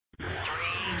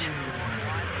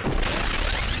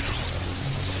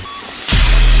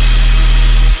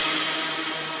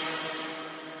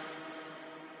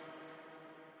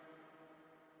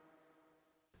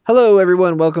Hello,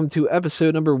 everyone. Welcome to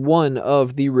episode number 1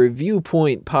 of the Review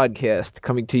Point podcast,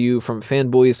 coming to you from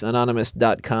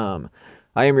fanboysanonymous.com.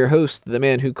 I am your host, the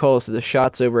man who calls the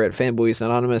shots over at Fanboys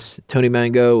Anonymous, Tony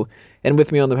Mango, and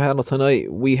with me on the panel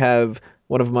tonight, we have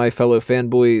one of my fellow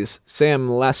fanboys, Sam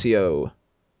Lassio.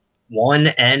 One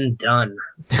and done.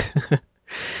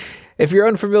 If you're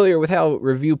unfamiliar with how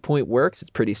Review Point works, it's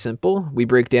pretty simple. We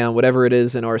break down whatever it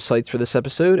is in our sights for this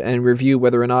episode and review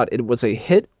whether or not it was a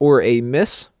hit or a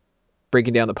miss,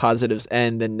 breaking down the positives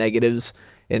and the negatives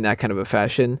in that kind of a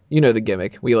fashion. You know the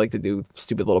gimmick. We like to do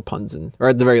stupid little puns, or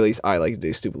at the very least, I like to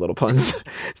do stupid little puns.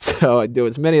 So I do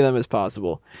as many of them as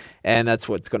possible, and that's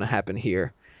what's going to happen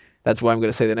here. That's why I'm going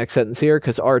to say the next sentence here,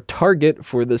 because our target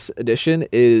for this edition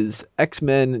is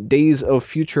X-Men Days of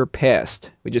Future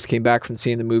Past. We just came back from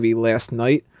seeing the movie last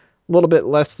night, a little bit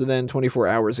less than 24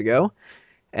 hours ago,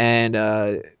 and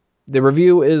the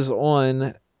review is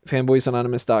on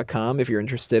fanboysanonymous.com if you're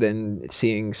interested in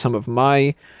seeing some of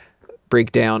my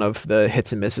breakdown of the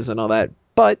hits and misses and all that.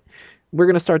 But we're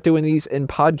going to start doing these in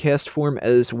podcast form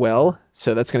as well.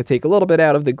 So that's going to take a little bit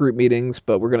out of the group meetings,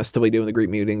 but we're going to still be doing the group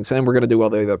meetings, and we're going to do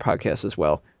all the other podcasts as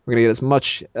well. We're going to get as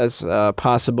much as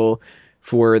possible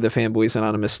for the Fanboys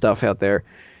Anonymous stuff out there.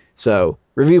 So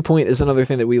Review Point is another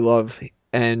thing that we love,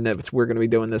 and we're going to be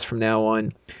doing this from now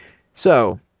on.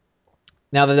 So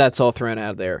now that that's all thrown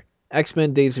out there,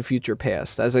 X-Men Days of Future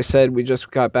Past. As I said, we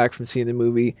just got back from seeing the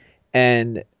movie,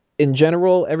 and in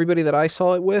general, everybody that I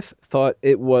saw it with thought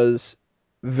it was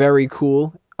very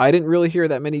cool. I didn't really hear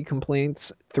that many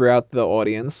complaints throughout the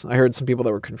audience. I heard some people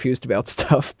that were confused about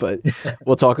stuff, but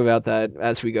we'll talk about that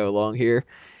as we go along here.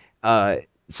 Uh,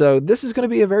 so this is going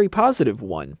to be a very positive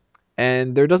one,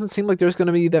 and there doesn't seem like there's going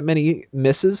to be that many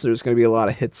misses. There's going to be a lot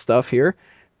of hit stuff here,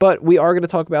 but we are going to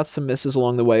talk about some misses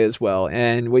along the way as well.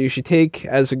 And what you should take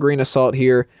as a grain of salt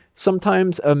here,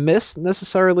 sometimes a miss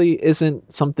necessarily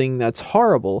isn't something that's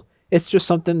horrible. It's just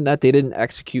something that they didn't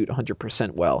execute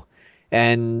 100% well.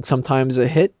 And sometimes a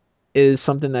hit is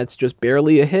something that's just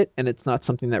barely a hit, and it's not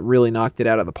something that really knocked it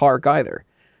out of the park either.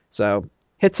 So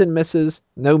hits and misses,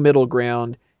 no middle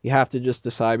ground. You have to just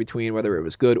decide between whether it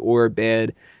was good or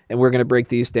bad. And we're going to break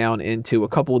these down into a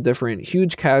couple of different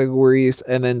huge categories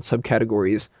and then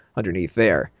subcategories underneath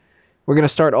there. We're going to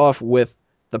start off with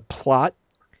the plot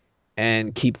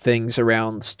and keep things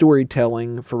around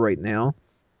storytelling for right now.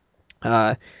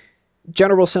 Uh,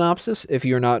 General synopsis, if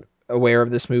you're not aware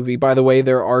of this movie. By the way,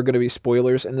 there are going to be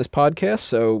spoilers in this podcast,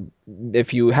 so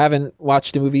if you haven't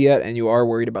watched the movie yet and you are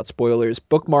worried about spoilers,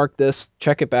 bookmark this,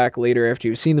 check it back later after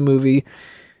you've seen the movie,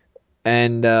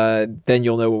 and then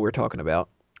you'll know what we're talking about.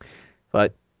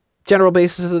 But general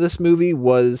basis of this movie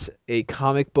was a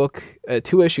comic book, a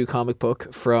two-issue comic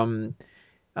book from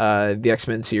the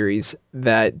X-Men series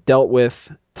that dealt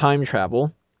with time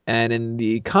travel, and in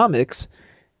the comics,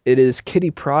 it is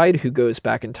Kitty Pryde who goes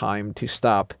back in time to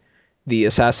stop the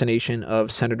assassination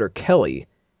of Senator Kelly,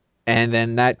 and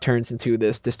then that turns into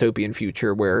this dystopian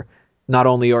future where not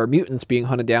only are mutants being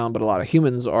hunted down, but a lot of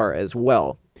humans are as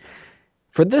well.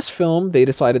 For this film, they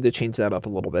decided to change that up a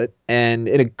little bit, and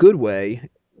in a good way.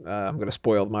 I'm going to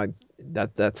spoil my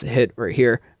that's a hit right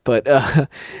here, but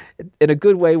in a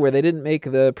good way where they didn't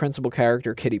make the principal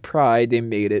character Kitty Pryde, they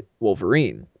made it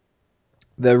Wolverine.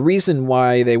 The reason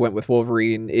why they went with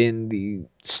Wolverine in the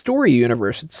story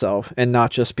universe itself, and not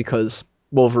just because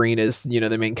Wolverine is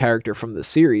the main character from the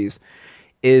series,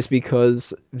 is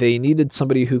because they needed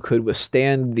somebody who could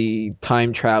withstand the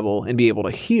time travel and be able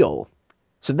to heal.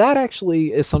 So that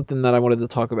actually is something that I wanted to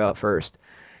talk about first.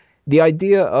 The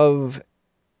idea of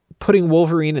putting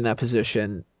Wolverine in that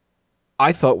position,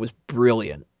 I thought was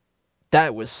brilliant.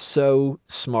 That was so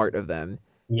smart of them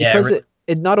Yeah, because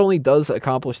it not only does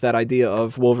accomplish that idea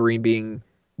of Wolverine being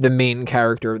the main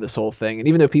character of this whole thing, and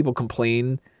even though people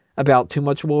complain about too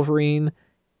much Wolverine,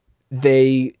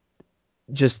 they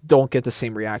just don't get the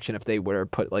same reaction if they were to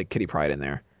put like Kitty Pryde in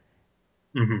there.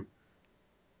 hmm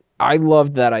I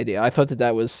loved that idea. I thought that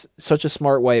that was such a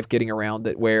smart way of getting around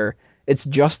it, where it's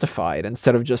justified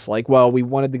instead of just like, well, we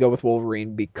wanted to go with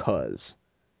Wolverine because.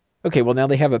 Okay, well now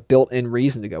they have a built-in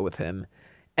reason to go with him,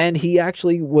 and he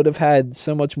actually would have had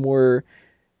so much more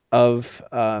of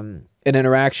an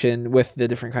interaction with the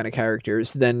different kind of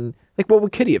characters than like what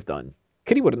would Kitty have done?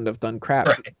 Kitty wouldn't have done crap.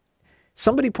 right.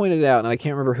 Somebody pointed it out, and I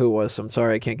can't remember who it was, so I'm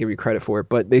sorry I can't give you credit for it,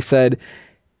 but they said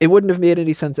it wouldn't have made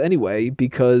any sense anyway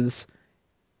because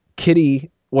Kitty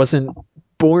wasn't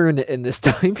born in this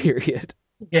time period.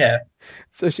 Yeah,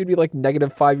 So she'd be like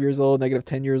 -5 years old,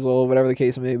 -10 years old, whatever the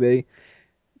case may be,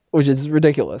 which is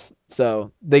ridiculous.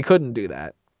 So they couldn't do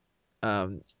that.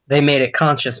 Um, they made it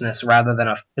consciousness rather than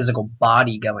a physical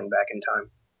body going back in time.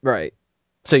 right.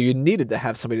 So you needed to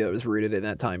have somebody that was rooted in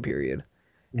that time period.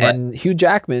 Right. And Hugh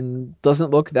Jackman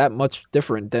doesn't look that much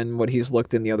different than what he's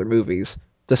looked in the other movies,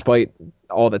 despite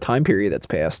all the time period that's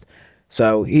passed.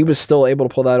 So he was still able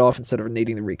to pull that off instead of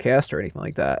needing to recast or anything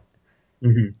like that.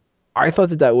 Hmm. I thought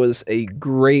that that was a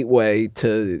great way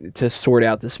to sort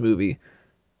out this movie.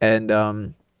 And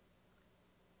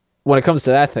when it comes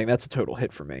to that thing, that's a total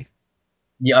hit for me.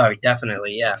 Yeah, oh,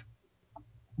 definitely. Yeah.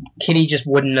 Kitty just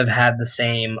wouldn't have had the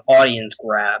same audience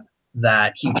grab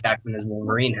that Hugh Jackman as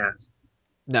Wolverine has.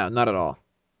 No, not at all.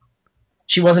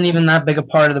 She wasn't even that big a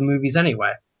part of the movies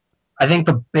anyway. I think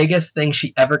the biggest thing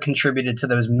she ever contributed to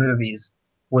those movies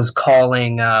was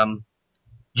calling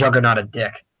Juggernaut a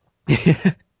dick.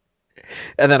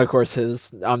 And then, of course,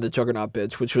 his I'm the Juggernaut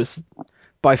bitch, which was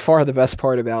by far the best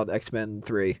part about X Men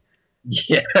 3,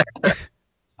 Yeah,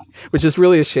 which is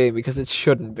really a shame because it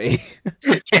shouldn't be.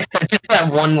 just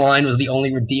that one line was the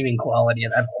only redeeming quality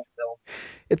of that whole film.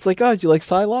 It's like, oh, did you like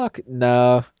Psylocke?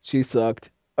 Nah, she sucked.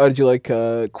 Oh, did you like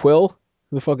Quill?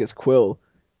 Who the fuck is Quill?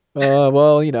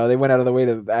 Well, they went out of the way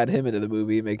to add him into the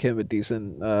movie, make him a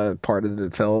decent part of the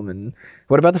film. And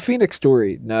what about the Phoenix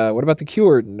story? No. What about the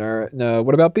Cure? No. No.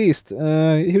 What about Beast? He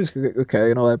was okay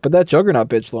and all that. But that Juggernaut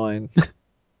bitch line,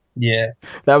 Yeah,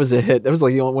 that was a hit. That was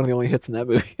like one of the only hits in that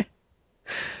movie.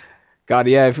 God,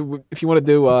 yeah. If you want to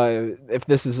do if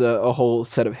this is a whole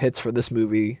set of hits for this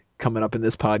movie coming up in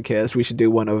this podcast, we should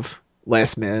do one of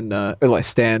Last Man or Last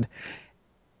Stand.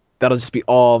 That'll just be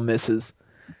all misses,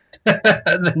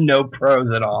 no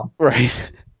pros at all. right?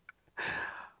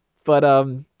 But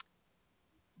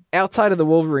outside of the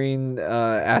Wolverine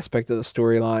aspect of the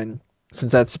storyline,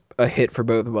 since that's a hit for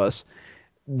both of us,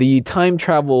 the time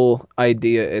travel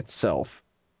idea itself,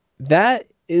 that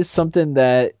is something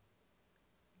that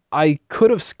I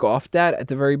could have scoffed at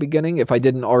the very beginning if I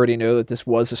didn't already know that this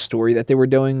was a story that they were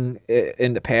doing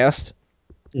in the past.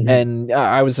 Hmm. And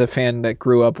I was a fan that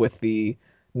grew up with the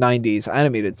 90s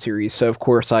animated series, so of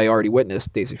course I already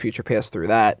witnessed Days of Future Past through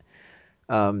that.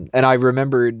 And I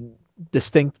remembered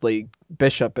distinctly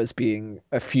Bishop as being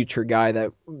a future guy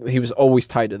that he was always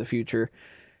tied to the future.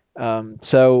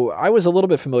 So I was a little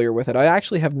bit familiar with it. I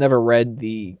actually have never read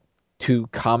the two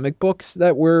comic books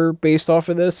that were based off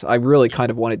of this. I really kind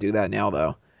of want to do that now,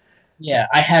 though. Yeah,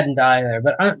 I hadn't either,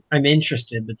 but I'm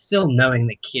interested. But still, knowing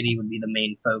that Kitty would be the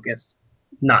main focus,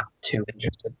 not too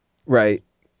interested. Right.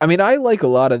 I mean, I like a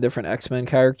lot of different X Men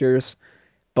characters,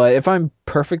 but if I'm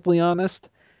perfectly honest,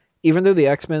 even though the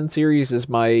X Men series is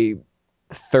my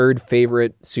third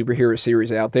favorite superhero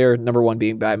series out there, number one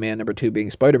being Batman, number two being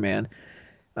Spider Man.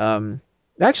 Um,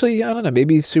 Actually, I don't know.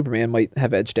 Maybe Superman might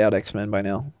have edged out X Men by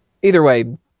now. Either way,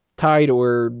 tied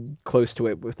or close to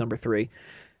it with number three.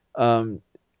 Um,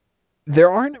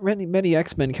 there aren't many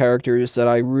X Men characters that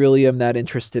I really am that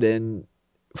interested in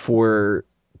for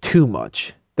too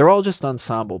much. They're all just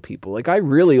ensemble people. Like I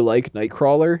really like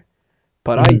Nightcrawler,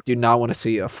 but I Mhm. do not want to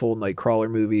see a full Nightcrawler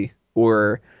movie.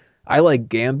 Or I like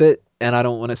Gambit, and I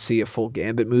don't want to see a full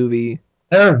Gambit movie.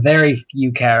 There are very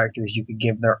few characters you could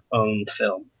give their own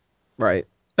film, Right,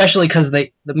 especially because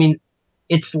they. I mean,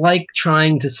 it's like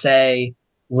trying to say,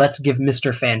 let's give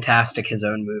Mr. Fantastic his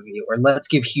own movie, or let's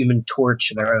give Human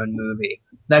Torch their own movie.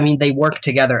 I mean, they work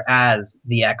together as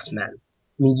the X Men.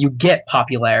 I mean, you get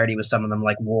popularity with some of them,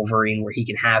 like Wolverine, where he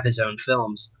can have his own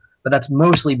films, but that's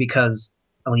mostly because,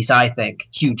 at least I think,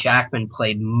 Hugh Jackman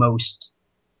played most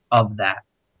of that.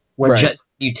 Where right. just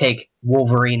you take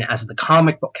Wolverine as the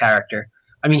comic book character.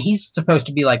 I mean, he's supposed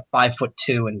to be like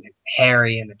 5'2" and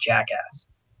hairy and a jackass.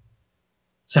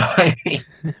 So I mean,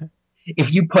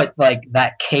 if you put like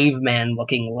that caveman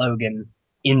looking Logan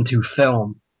into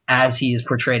film as he is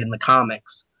portrayed in the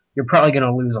comics, you're probably going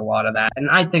to lose a lot of that. And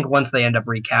I think once they end up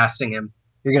recasting him,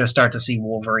 you're going to start to see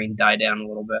Wolverine die down a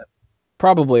little bit.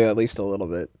 Probably at least a little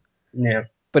bit. Yeah.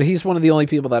 But he's one of the only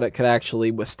people that could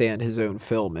actually withstand his own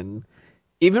film. And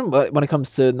even when it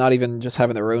comes to not even just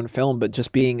having their own film, but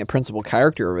just being a principal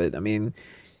character of it, I mean,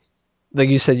 like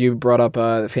you said, you brought up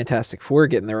the Fantastic Four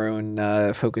getting their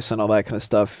own focus and all that kind of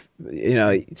stuff.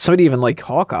 Somebody even like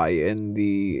Hawkeye in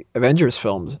the Avengers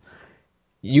films.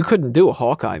 You couldn't do a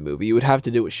Hawkeye movie. You would have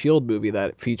to do a Shield movie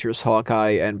that features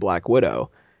Hawkeye and Black Widow.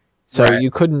 So Right.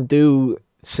 you couldn't do,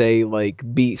 say, like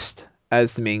Beast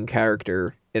as the main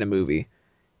character in a movie,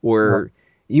 Right. or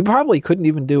you probably couldn't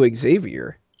even do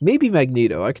Xavier. Maybe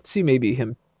Magneto. I could see maybe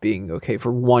him being okay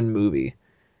for one movie.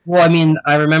 Well, I mean,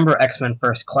 I remember X Men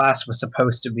First Class was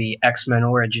supposed to be X Men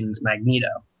Origins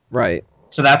Magneto. Right.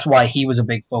 So that's why he was a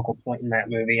big focal point in that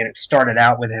movie, and it started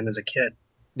out with him as a kid.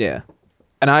 Yeah.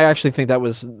 And I actually think that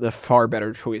was the far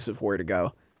better choice of where to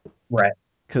go Right.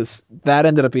 because that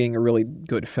ended up being a really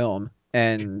good film.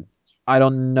 And I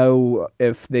don't know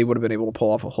if they would have been able to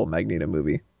pull off a whole Magneto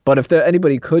movie. But if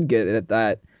anybody could get at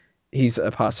that, he's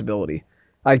a possibility.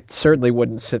 I certainly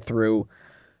wouldn't sit through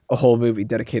a whole movie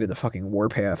dedicated to fucking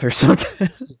Warpath or something.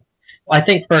 I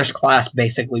think First Class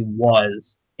basically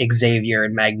was Xavier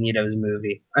and Magneto's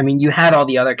movie. I mean, you had all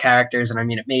the other characters, and I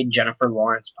mean, it made Jennifer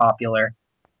Lawrence popular.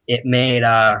 It made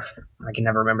I can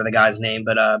never remember the guy's name,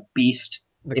 but Beast.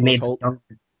 It Nicholas made Holt.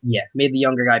 made the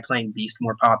younger guy playing Beast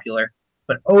more popular.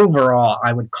 But overall,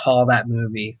 I would call that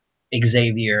movie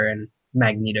Xavier and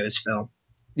Magneto's film.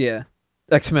 Yeah.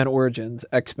 X Men Origins,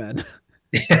 X Men.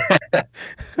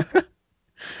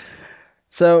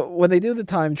 So when they do the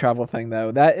time travel thing,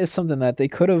 though, that is something that they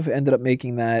could have ended up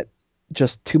making that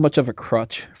just too much of a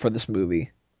crutch for this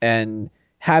movie, and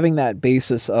having that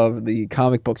basis of the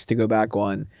comic books to go back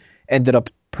on ended up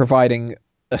providing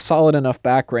a solid enough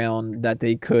background that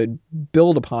they could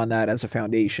build upon that as a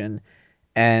foundation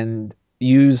and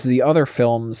use the other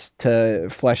films to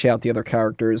flesh out the other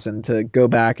characters and to go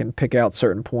back and pick out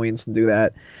certain points and do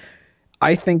that.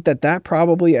 I think that that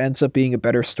probably ends up being a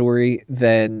better story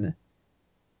than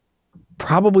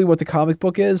probably what the comic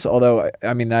book is. Although,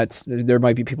 I mean, that's there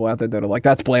might be people out there that are like,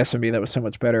 "That's blasphemy. That was so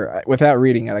much better." Without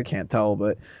reading it, I can't tell,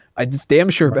 but it's damn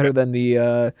sure better than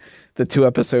the 2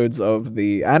 episodes of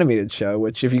the animated show.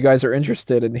 Which, if you guys are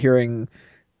interested in hearing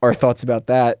our thoughts about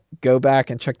that, go back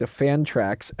and check the fan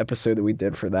tracks episode that we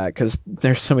did for that because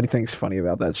there's so many things funny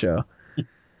about that show.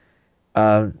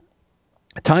 Uh,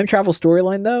 Time travel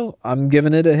storyline though, I'm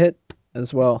giving it a hit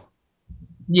as well.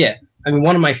 Yeah, I mean,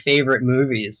 one of my favorite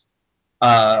movies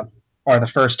uh, are the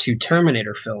first two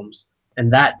Terminator films,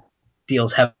 and that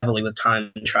deals heavily with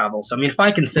time travel. So, I mean, if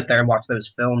I can sit there and watch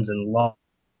those films and love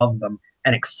them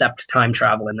and accept time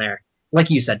travel in there, like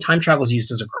you said, time travel is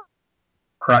used as a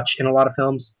crutch in a lot of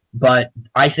films, but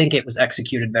I think it was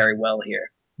executed very well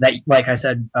here. That, like I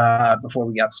said before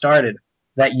we got started,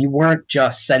 that you weren't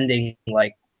just sending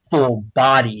like full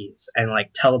bodies and like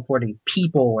teleporting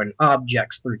people and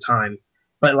objects through time,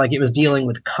 but like it was dealing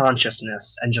with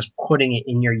consciousness and just putting it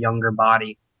in your younger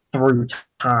body through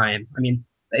time. I mean,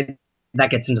 that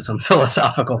gets into some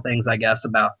philosophical things, I guess,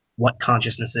 about what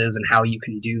consciousness is and how you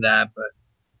can do that, but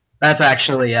that's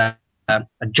actually a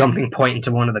jumping point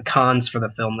into one of the cons for the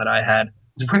film that I had.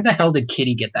 Where the hell did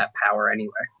Kitty get that power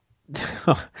anyway?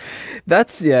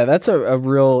 That's yeah, that's a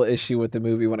real issue with the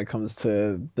movie when it comes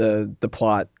to the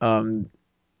plot.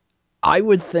 I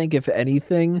would think if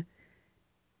anything,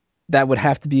 that would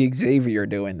have to be Xavier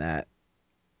doing that.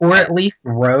 Or I, at least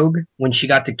Rogue, when she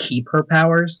got to keep her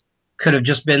powers, could have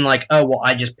just been like, oh, well,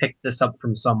 I just picked this up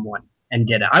from someone and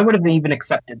did it. I would have even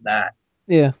accepted that.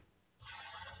 yeah,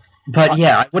 But I,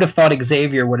 yeah, I would have thought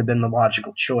Xavier would have been the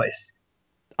logical choice.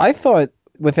 I thought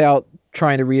without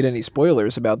trying to read any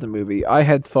spoilers about the movie, I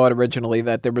had thought originally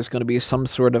that there was going to be some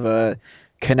sort of a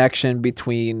connection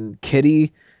between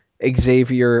Kitty,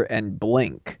 Xavier, and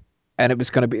Blink, and it was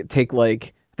going to be take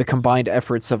like the combined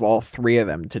efforts of all three of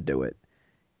them to do it,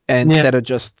 Yeah, instead of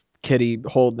just Kitty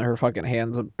holding her fucking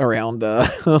hands around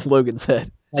Logan's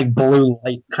head. like blue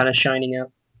light kind of shining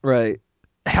out. Right.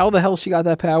 How the hell she got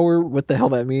that power? What the hell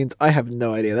that means? I have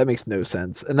no idea. That makes no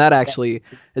sense. And that actually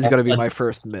is going to be my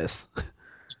first miss.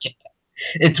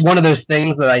 It's one of those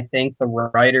things that I think the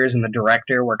writers and the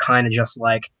director were kind of just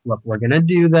like, look, we're gonna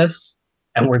do this,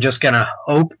 and we're just gonna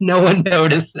hope no one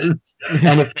notices.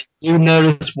 And if they do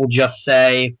notice, we'll just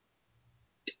say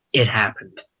it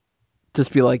happened.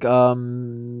 Just be like,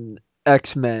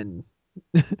 X-Men,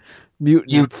 You,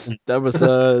 mutants. That was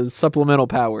a supplemental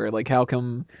power. Like, how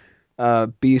come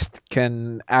Beast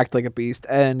can act like a beast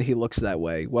and he looks that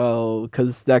way? Well,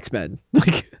 because X-Men.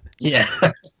 Like, yeah,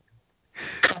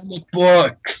 comic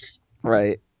books.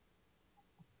 right.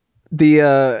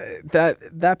 The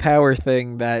that power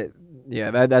thing that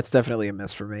yeah that's definitely a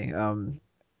miss for me.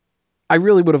 I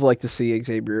really would have liked to see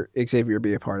Xavier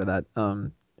be a part of that.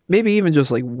 Maybe even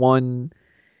just like one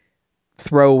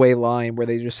throwaway line where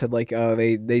they just said like, "Oh,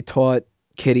 they taught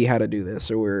Kitty how to do this"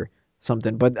 or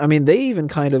something. But I mean, they even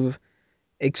kind of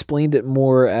explained it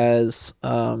more as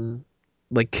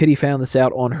like Kitty found this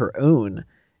out on her own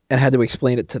and had to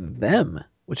explain it to them,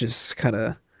 which is kind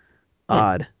of Hmm.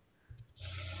 odd.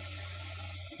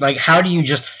 Like, how do you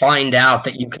just find out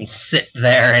that you can sit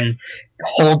there and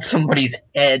hold somebody's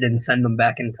head and send them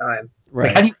back in time? Like,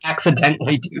 how Right. do you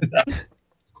accidentally do that?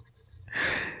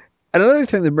 Another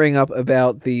thing to bring up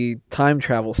about the time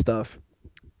travel stuff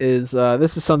is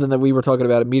this is something that we were talking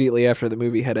about immediately after the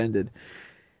movie had ended.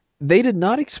 They did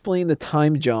not explain the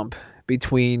time jump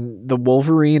between the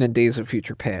Wolverine and Days of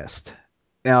Future Past.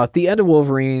 Now, at the end of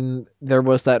Wolverine, there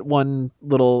was that one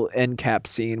little end cap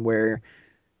scene where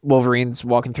Wolverine's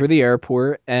walking through the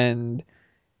airport, and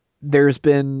there's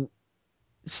been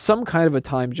some kind of a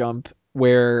time jump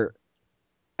where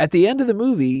at the end of the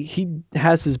movie he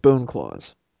has his bone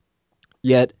claws.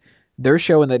 Yet they're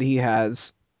showing that he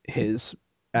has his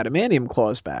adamantium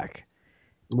claws back.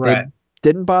 They Right.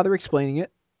 didn't bother explaining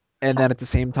it. And then at the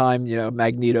same time,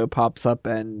 Magneto pops up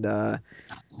and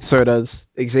so does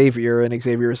Xavier, and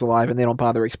Xavier is alive, and they don't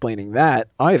bother explaining that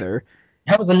either.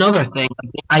 That was another thing.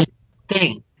 I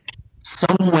think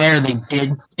somewhere they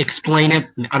did explain it.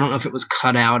 I don't know if it was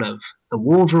cut out of the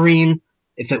Wolverine,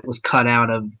 if it was cut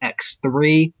out of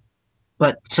X3,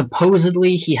 but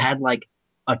supposedly he had like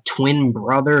a twin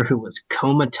brother who was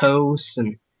comatose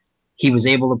and he was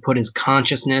able to put his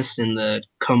consciousness in the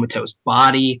comatose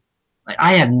body. Like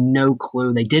I have no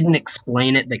clue. They didn't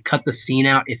explain it. They cut the scene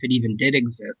out if it even did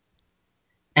exist.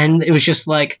 And it was just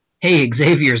like, hey,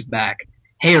 Xavier's back.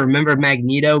 Hey, remember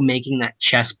Magneto making that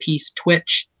chess piece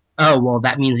twitch? Oh, well,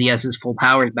 that means he has his full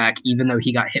powers back, even though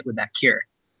he got hit with that cure.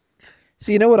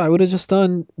 So you know what? I would have just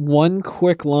done one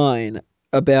quick line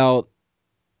about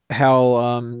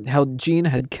how Jean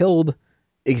had killed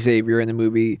Xavier in the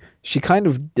movie. She kind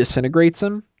of disintegrates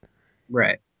him.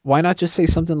 Right. Why not just say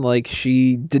something like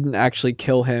she didn't actually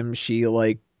kill him? She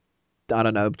like, I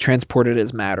don't know, transported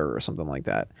his matter or something like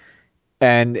that,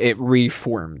 and it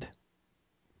reformed.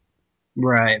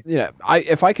 Right. Yeah, I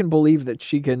if I can believe that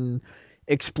she can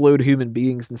explode human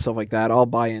beings and stuff like that, I'll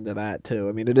buy into that too.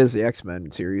 I mean, it is the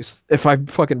X-Men series. If I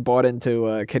fucking bought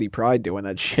into Kitty Pryde doing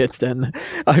that shit, then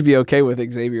I'd be okay with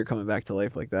Xavier coming back to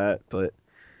life like that. But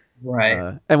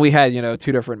Right. and we had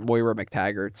two different Moira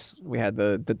McTaggarts. We had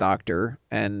the Doctor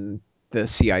and the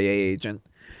CIA agent.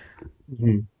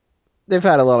 Mhm. They've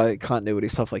had a lot of continuity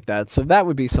stuff like that, so that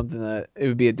would be something that it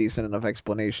would be a decent enough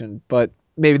explanation. But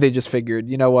maybe they just figured,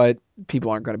 you know what,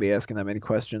 people aren't going to be asking that many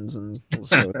questions, and we'll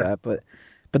just go with that. But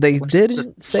they Let's just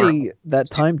didn't throw say that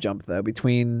time jump though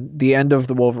between the end of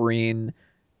the Wolverine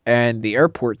and the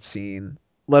airport scene,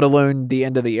 let alone the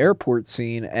end of the airport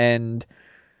scene, and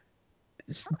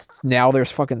now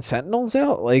there's fucking Sentinels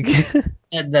out. Like,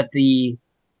 said that the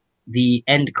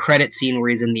end credit scene where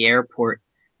he's in the airport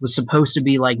was supposed to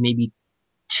be like maybe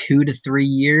 2 to 3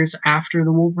 years after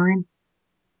the Wolverine.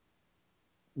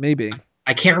 maybe.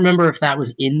 I can't remember if that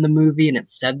was in the movie and it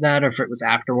said that or if it was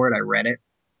afterward. I read it,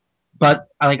 but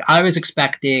like I was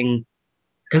expecting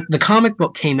because the comic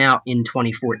book came out in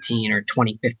 2014 or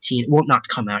 2015. Well, not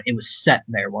come out. It was set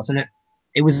there, wasn't it?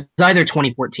 It was either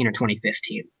 2014 or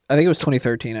 2015. I think it was So,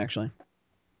 2013 actually.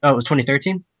 oh, it was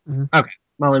 2013. Hmm. Okay,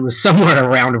 well, it was somewhere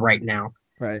around right now.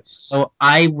 Right. So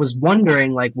I was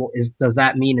wondering, like, well, does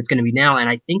that mean it's going to be now? And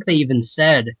I think they even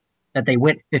said that they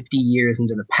went 50 years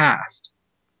into the past.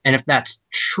 And if that's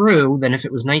true, then if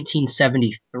it was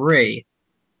 1973,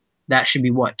 that should be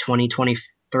what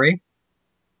 2023.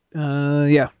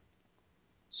 Yeah.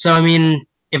 So I mean,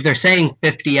 if they're saying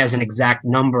 50 as an exact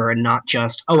number and not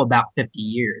just about 50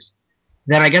 years,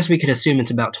 then I guess we could assume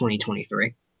it's about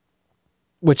 2023.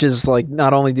 Which is like,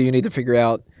 not only do you need to figure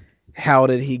out how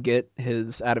did he get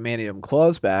his adamantium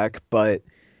claws back, but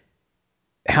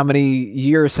how many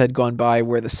years had gone by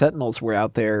where the Sentinels were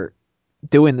out there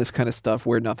doing this kind of stuff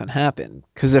where nothing happened?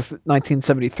 Because if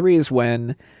 1973 is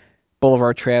when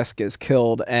Bolivar Trask is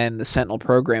killed and the Sentinel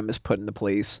program is put into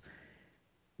place,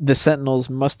 the Sentinels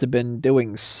must have been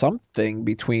doing something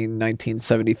between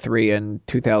 1973 and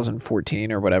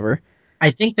 2014 or whatever. I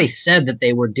think they said that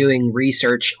they were doing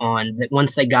research on that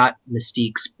once they got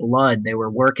Mystique's blood, they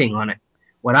were working on it.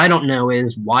 What I don't know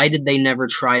is why did they never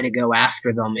try to go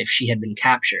after them if she had been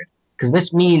captured? Because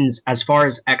this means, as far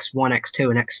as X1,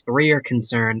 X2, and X3 are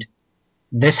concerned,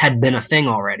 this had been a thing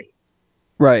already.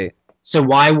 Right. So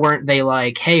why weren't they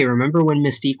like, hey, remember when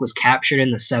Mystique was captured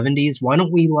in the 70s? Why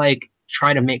don't we like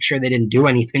try to make sure they didn't do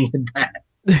anything with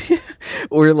that?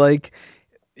 Or like,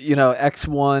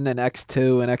 X1 and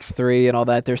X2 and X3 and all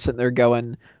that, they're sitting there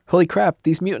going, holy crap,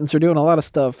 these mutants are doing a lot of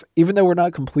stuff. Even though we're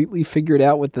not completely figured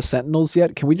out with the Sentinels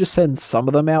yet, can we just send some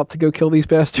of them out to go kill these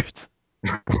bastards?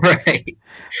 Right.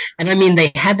 And I mean,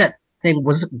 they had that thing.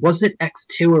 Was it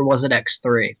X2 or was it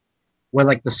X3? Where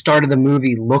like the start of the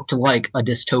movie looked like a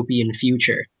dystopian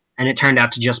future, and it turned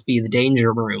out to just be the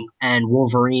Danger Room, and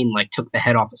Wolverine like took the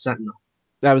head off a Sentinel.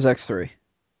 That was X3.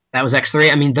 That was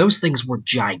X3. I mean, those things were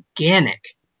gigantic,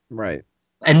 Right.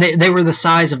 and they were the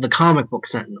size of the comic book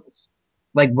Sentinels.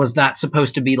 Like, was that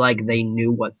supposed to be like they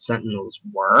knew what Sentinels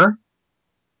were?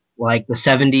 Like the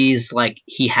 70s, like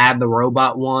he had the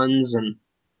robot ones, and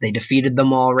they defeated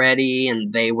them already,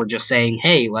 and they were just saying,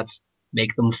 "Hey, let's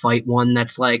make them fight one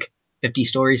that's like 50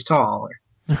 stories tall."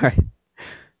 Right.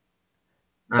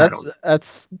 I That's don't know.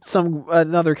 that's some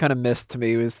another kind of miss to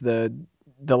me was the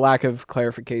lack of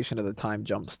clarification of the time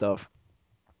jump stuff.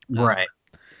 Uh, Right.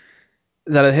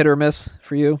 is that a hit or miss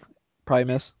for you? Probably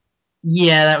miss.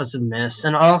 Yeah, that was a miss.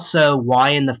 And also,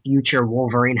 why in the future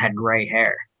Wolverine had gray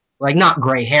hair? Like, not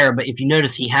gray hair, but if you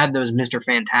notice, he had those Mr.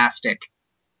 Fantastic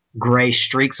gray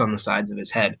streaks on the sides of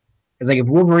his head. It's like, if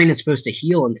Wolverine is supposed to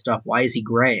heal and stuff, why is he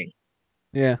graying?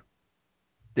 Yeah,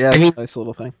 yeah, I it's mean, a nice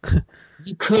little thing.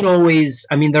 you could always.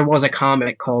 I mean, there was a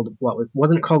comic called,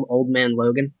 wasn't it called Old Man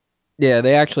Logan? Yeah,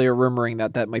 they actually are rumoring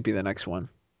that that might be the next one.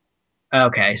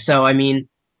 Okay, so, I mean,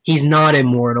 he's not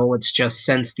immortal. It's just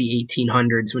since the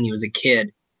 1800s when he was a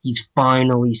kid, he's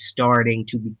finally starting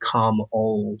to become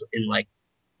old in, like,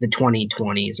 the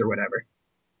 2020s or whatever.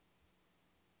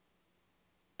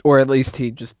 Or at least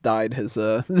he just dyed his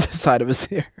side of his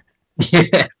hair.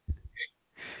 Yeah.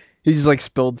 He just like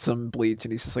spilled some bleach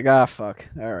and he's just like, ah, fuck.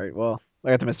 All right, well,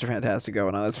 I got the Mr. Fantastic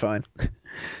going on. That's fine.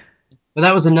 But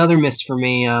that was another miss for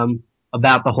me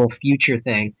about the whole future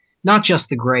thing. Not just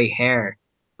the gray hair,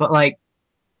 but like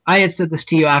I had said this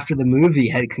to you after the movie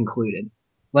had concluded.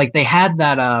 Like they had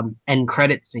that end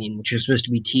credit scene, which was supposed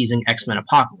to be teasing X Men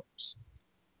Apocalypse.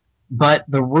 But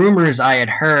the rumors I had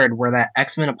heard were that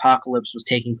X Men Apocalypse was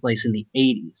taking place in the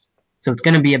 80s. So it's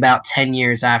going to be about 10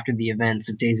 years after the events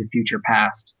of Days of Future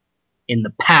Past in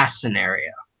the past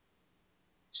scenario.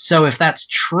 So if that's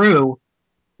true,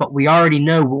 but we already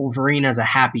know Wolverine has a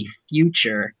happy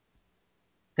future,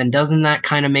 then doesn't that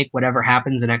kind of make whatever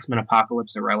happens in X Men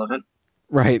Apocalypse irrelevant?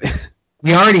 Right.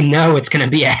 We already know it's going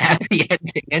to be a happy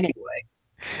ending anyway.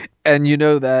 And you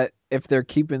know that if they're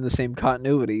keeping the same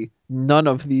continuity, none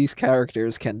of these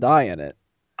characters can die in it.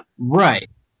 Right.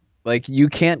 Like you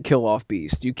can't kill off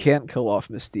Beast, you can't kill off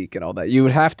Mystique and all that. You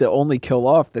would have to only kill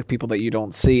off the people that you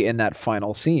don't see in that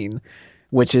final scene,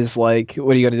 which is like,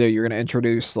 what are you gonna do? You're gonna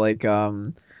introduce like,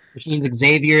 Which means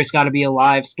Xavier's got to be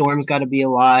alive, Storm's got to be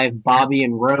alive, Bobby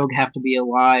and Rogue have to be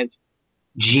alive,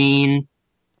 Jean.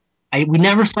 We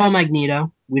never saw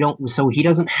Magneto. We don't, so he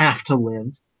doesn't have to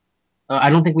live. I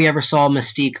don't think we ever saw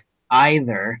Mystique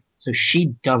either, so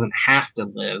she doesn't have to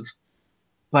live.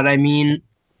 But I mean,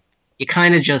 you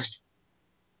kind of just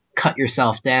cut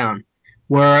yourself down.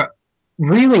 Where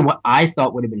really what I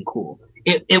thought would have been cool.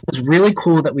 It was really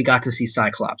cool that we got to see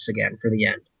Cyclops again for the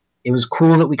end. It was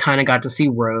cool that we kind of got to see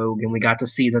Rogue and we got to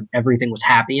see that everything was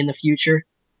happy in the future.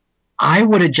 I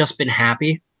would have just been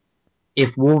happy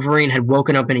if Wolverine had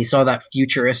woken up and he saw that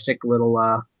futuristic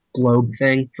little globe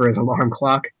thing for his alarm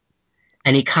clock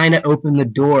and he kind of opened the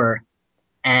door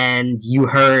and you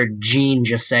heard Jean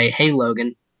just say, "Hey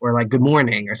Logan," or like "Good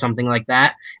morning" or something like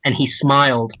that, and he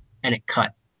smiled and it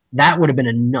cut. That would have been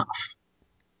enough.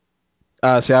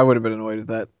 see, I would have been annoyed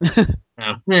at that.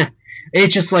 No.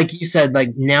 It's just like you said,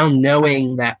 like now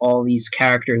knowing that all these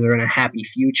characters are in a happy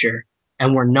future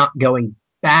and we're not going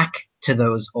back to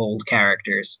those old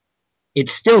characters, it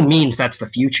still means that's the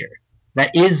future. That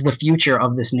is the future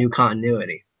of this new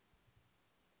continuity.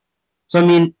 So I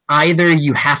mean, either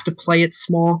you have to play it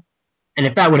small, and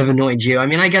if that would have annoyed you, I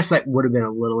mean, I guess that would have been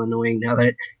a little annoying now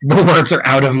that the words are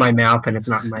out of my mouth and it's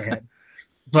not in my head.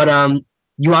 But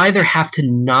you either have to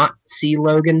not see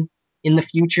Logan in the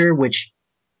future, which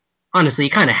honestly you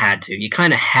kind of had to. You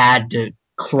kind of had to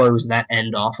close that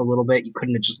end off a little bit. You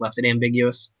couldn't have just left it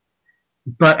ambiguous.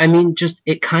 But I mean, just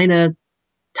it kind of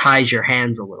ties your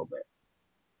hands a little bit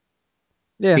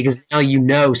Yeah, because now you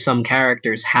know some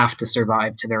characters have to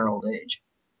survive to their old age.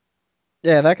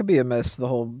 yeah, that could be a miss. The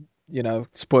whole,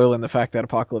 spoiling the fact that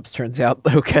Apocalypse turns out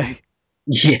okay.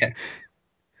 Yeah,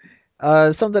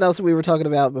 Something else that we were talking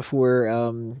about before,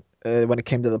 when it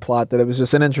came to the plot, that it was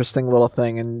just an interesting little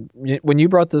thing. And when you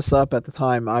brought this up at the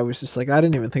time, I was just like, I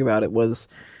didn't even think about it. Was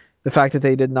the fact that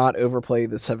they did not overplay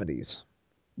the '70s.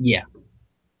 yeah.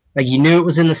 Like you knew it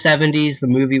was in the 70s, the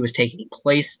movie was taking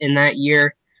place in that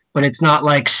year, but it's not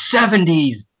like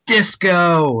 70s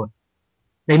disco.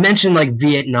 They mentioned like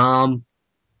Vietnam,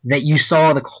 that you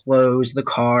saw the clothes, the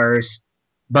cars,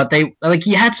 but they like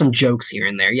you had some jokes here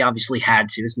and there. You obviously had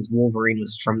to since Wolverine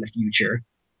was from the future.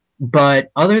 But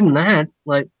other than that,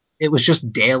 like it was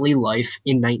just daily life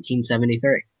in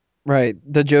 1973. Right.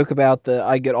 The joke about the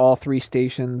I get all three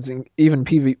stations, and even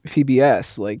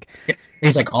PBS, like,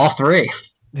 He's like all three.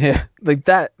 yeah, like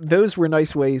that. Those were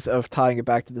nice ways of tying it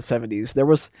back to the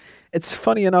 '70s. It's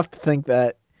funny enough to think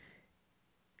that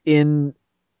in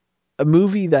a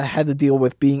movie that had to deal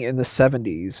with being in the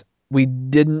 '70s, we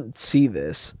didn't see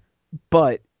this,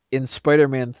 but in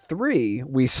Spider-Man 3,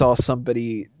 we saw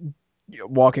somebody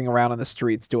walking around on the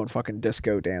streets doing fucking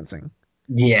disco dancing.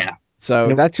 Yeah. So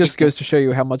And that just goes to show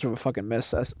you how much of a fucking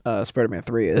miss Spider-Man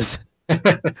 3 is.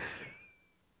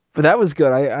 But that was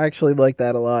good. I actually like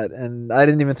that a lot, and I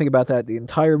didn't even think about that the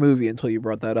entire movie until you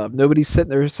brought that up. Nobody's sitting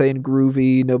there saying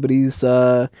groovy. Nobody's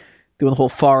doing the whole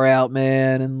far out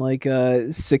man and like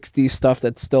 60s stuff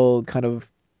that's still kind of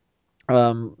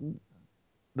um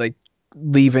like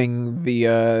leaving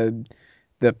the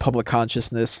public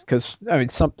consciousness because I mean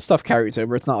some stuff carries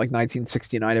over. It's not like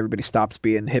 1969 everybody stops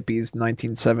being hippies.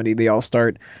 1970 they all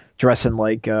start dressing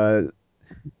like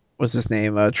what's his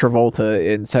name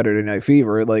Travolta in Saturday Night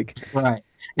Fever. Like Right.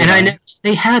 you And I know know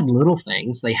they had little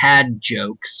things. They had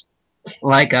jokes,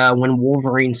 like when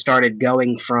Wolverine started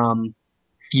going from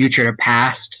future to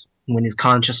past, when his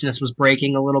consciousness was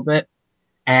breaking a little bit,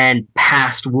 and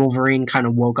past Wolverine kind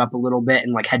of woke up a little bit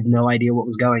and like had no idea what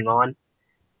was going on.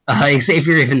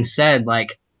 Xavier even said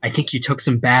like, "I think you took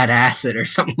some bad acid or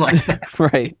something like that."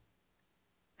 right.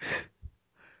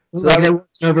 So Like that that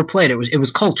wasn't overplayed. It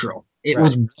was cultural. It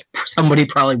was right. what somebody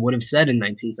probably would have said in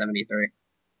 1973.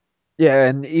 Yeah,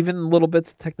 and even little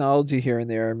bits of technology here and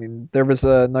there. I mean, there was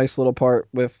a nice little part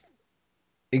with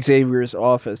Xavier's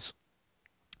office,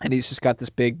 and he's just got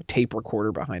this big tape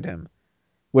recorder behind him,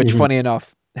 which, Mm-hmm. funny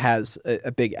enough, has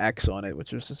a big X on it,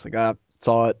 which was just like, ah,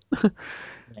 saw it.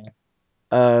 Yeah.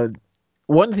 uh,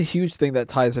 one of the huge thing that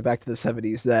ties it back to the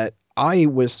 70s that I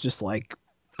was just like,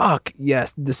 fuck,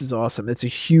 yes, this is awesome. It's a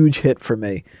huge hit for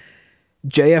me.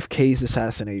 JFK's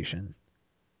assassination.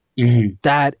 Mm-hmm.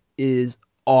 That is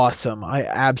awesome. I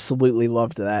absolutely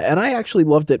loved that. And I actually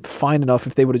loved it fine enough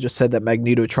if they would have just said that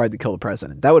Magneto tried to kill the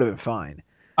president. That would have been fine.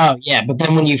 Oh yeah, but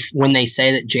then when they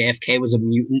say that JFK was a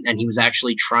mutant and he was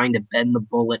actually trying to bend the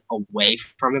bullet away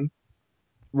from him,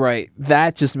 Right.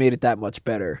 That just made it that much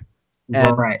better.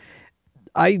 And right,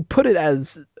 I put it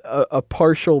as a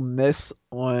partial miss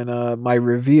on my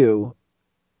review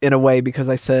in a way because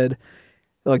I said,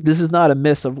 like, this is not a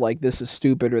miss of, like, this is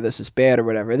stupid or this is bad or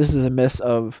whatever. This is a miss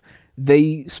of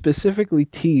they specifically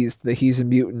teased that he's a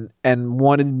mutant and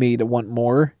wanted me to want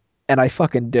more, and I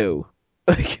fucking do.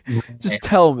 Like, just right.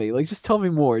 tell me. Like, just tell me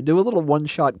more. Do a little one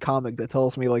shot comic that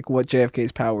tells me, like, what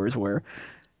JFK's powers were.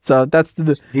 So that's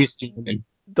Seduced human.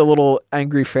 the little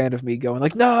angry fan of me going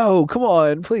like, no, come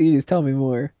on, please tell me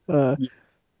more.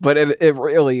 But it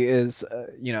really is,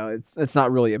 it's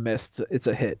not really a miss. It's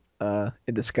a hit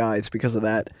in disguise because of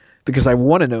that. Because I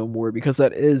want to know more because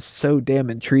that is so damn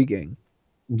intriguing.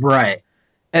 Right,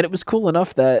 And it was cool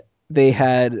enough that they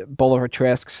had Bolivar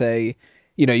Trask say,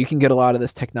 you can get a lot of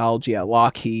this technology at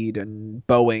Lockheed and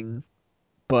Boeing,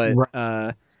 but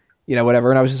right,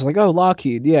 whatever. And I was just like, oh,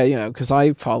 Lockheed, yeah, because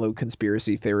I follow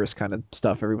conspiracy theorist kind of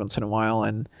stuff every once in a while,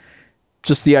 and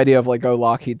just the idea of like, oh,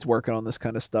 Lockheed's working on this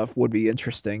kind of stuff would be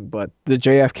interesting. But the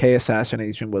JFK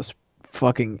assassination was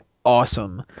fucking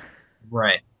awesome.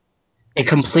 right. It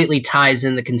completely ties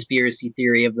in the conspiracy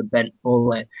theory of the bent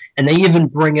bullet, and they even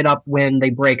bring it up when they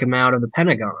break him out of the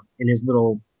Pentagon in his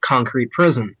little concrete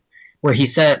prison, where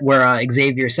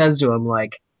Xavier says to him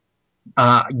like,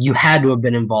 "You had to have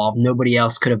been involved. Nobody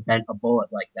else could have bent a bullet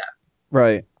like that."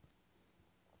 Right.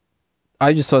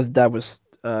 I just thought that was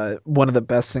one of the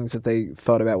best things that they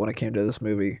thought about when it came to this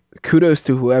movie. Kudos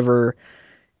to whoever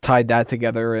tied that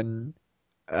together, and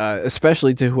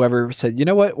especially to whoever said, you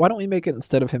know what? Why don't we make it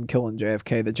instead of him killing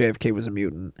JFK that JFK was a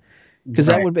mutant? Because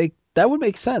Right, that would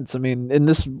make sense. I mean, in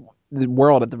this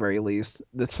world, at the very least,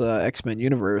 this X-Men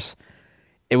universe,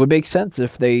 it would make sense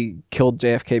if they killed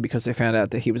JFK because they found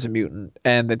out that he was a mutant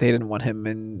and that they didn't want him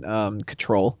in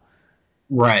control.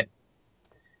 right.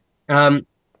 Um,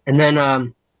 and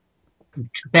then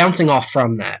bouncing off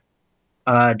from that,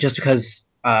 just because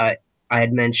I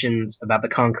had mentioned about the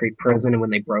concrete prison and when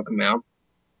they broke him out,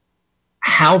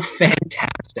 how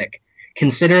fantastic!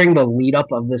 Considering the lead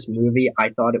up of this movie, I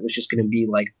thought it was just going to be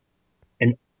like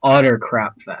an utter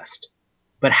crap fest.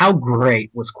 But how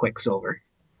great was Quicksilver?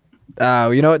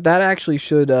 You know what? That actually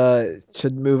should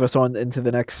move us on into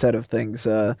the next set of things.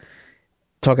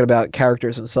 Talking about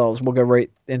characters themselves, we'll go right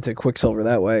into Quicksilver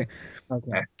that way.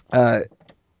 Okay. Uh,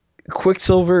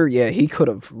 Quicksilver, yeah, he could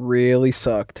have really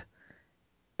sucked,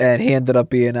 and he ended up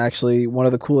being actually one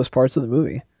of the coolest parts of the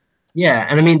movie. Yeah,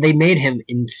 and I mean they made him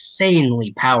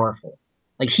insanely powerful.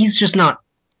 Like he's just not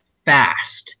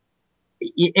fast.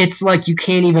 It's like you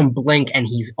can't even blink and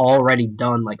he's already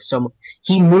done like so.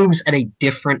 He moves at a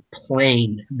different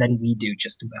plane than we do,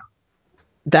 just about.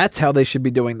 That's how they should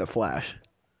be doing the Flash.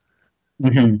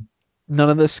 Mm-hmm. None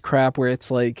of this crap where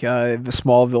it's like the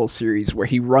Smallville series where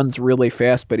he runs really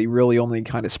fast, but he really only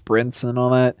kind of sprints and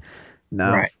all that.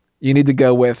 No, Right. you need to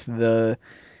go with the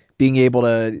being able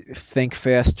to think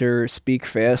faster, speak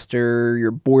faster.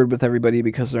 You're bored with everybody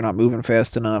because they're not moving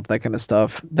fast enough. That kind of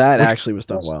stuff. That Which actually was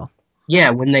done well. Yeah,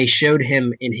 when they showed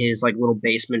him in his like little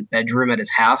basement bedroom at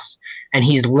his house, and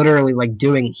he's literally like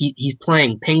he's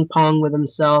playing ping pong with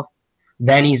himself.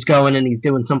 Then he's going and he's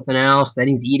doing something else. Then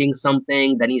he's eating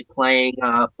something. Then he's playing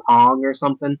pong or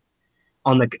something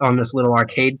on this little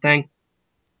arcade thing,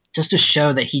 just to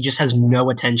show that he just has no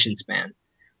attention span.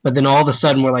 But then all of a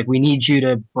sudden we're like, we need you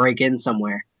to break in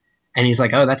somewhere, and he's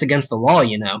like, oh, that's against the law,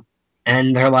 you know.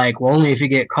 And they're like, well, only if you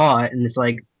get caught. And it's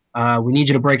like, we need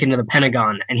you to break into the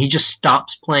Pentagon. And he just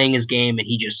stops playing his game and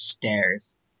he just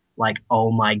stares like,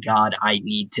 oh my god, I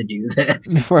need to do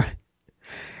this. Right.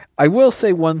 I will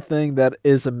say one thing that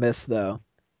is a miss though.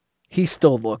 He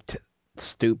still looked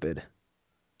stupid.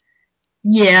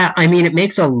 Yeah, I mean, it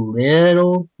makes a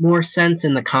little more sense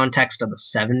in the context of the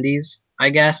 70s,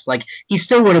 I guess. Like, he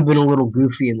still would have been a little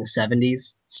goofy in the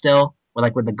 70s, still,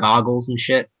 with the goggles and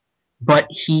shit. But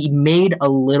he made a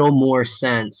little more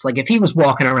sense. Like, if he was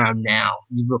walking around now,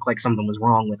 you'd look like something was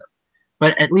wrong with him.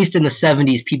 But at least in the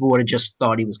 70s, people would have just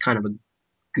thought he was kind of a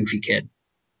goofy kid.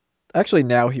 Actually,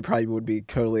 now he probably would be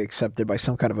totally accepted by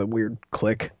some kind of a weird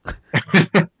clique, some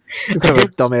I kind of a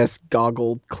did, dumbass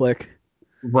goggle clique.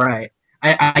 right.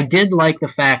 I did like the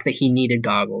fact that he needed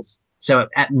goggles. So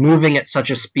at moving at such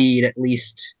a speed, at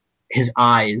least his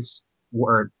eyes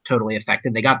were totally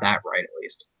affected. They got that right, at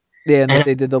least. Yeah, and that And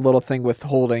they did the little thing with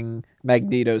holding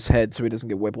Magneto's head so he doesn't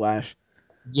get whiplash.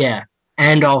 yeah,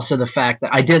 and also the fact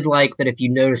that I did like that if you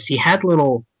notice, he had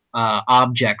little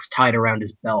objects tied around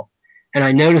his belt. And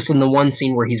I noticed in the one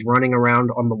scene where he's running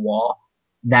around on the wall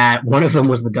that one of them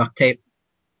was the duct tape.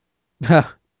 I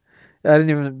didn't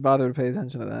even bother to pay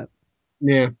attention to that.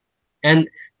 Yeah. And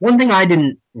one thing I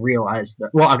didn't realize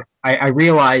that, well, I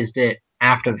realized it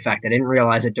after the fact. I didn't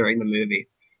realize it during the movie.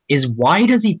 Is why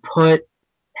does he put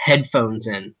headphones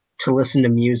in to listen to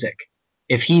music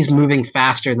if he's moving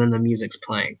faster than the music's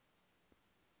playing?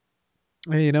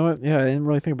 Hey, you know what? Yeah, I didn't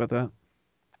really think about that.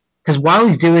 Because while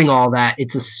he's doing all that,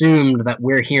 it's assumed that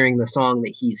we're hearing the song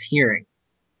that he's hearing.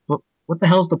 But what the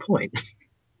hell's the point?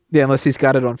 Yeah, unless he's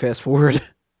got it on fast forward.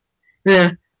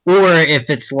 Yeah. Or if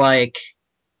it's like,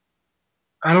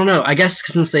 I don't know. I guess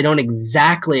since they don't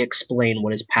exactly explain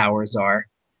what his powers are,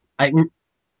 I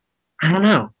I don't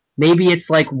know. Maybe it's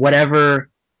like whatever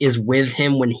is with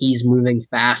him when he's moving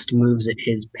fast moves at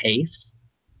his pace.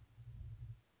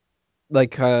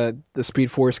 Like the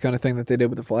Speed Force kind of thing that they did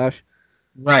with the Flash.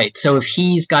 Right. So if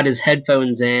he's got his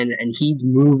headphones in and he's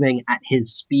moving at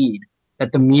his speed,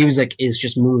 that the music is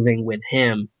just moving with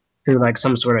him through like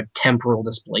some sort of temporal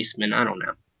displacement. I don't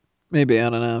know. Maybe, I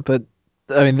don't know. But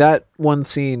I mean, that one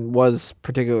scene was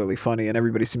particularly funny, and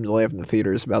everybody seemed to laugh in the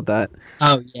theaters about that.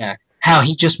 Oh yeah. How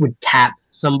he just would tap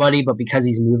somebody, but because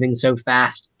he's moving so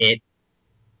fast, it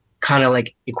kind of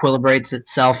like equilibrates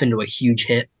itself into a huge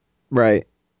hit. Right.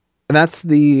 And that's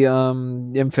the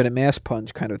infinite mass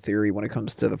punch kind of theory when it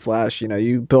comes to the Flash. You know,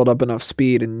 you build up enough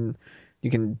speed and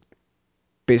you can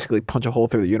basically punch a hole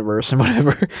through the universe and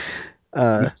whatever.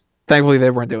 Uh, Thankfully, they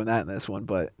weren't doing that in this one,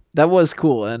 but that was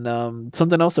cool. And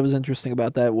something else that was interesting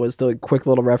about that was the quick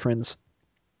little reference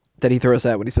that he throws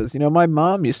out when he says, "You know, my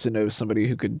mom used to know somebody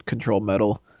who could control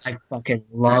metal." I fucking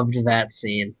loved that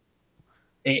scene.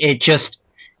 It just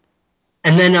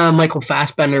And then Michael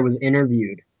Fassbender was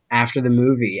interviewed after the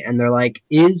movie, and they're like,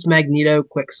 "Is Magneto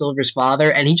Quicksilver's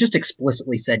father?" And he just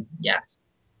explicitly said yes.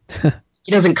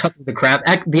 He doesn't cut the crap.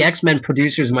 The X Men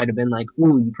producers might have been like,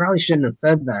 "Ooh, you probably shouldn't have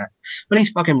said that," but he's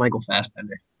fucking Michael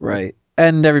Fassbender. So Right.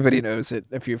 And everybody knows it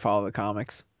if you follow the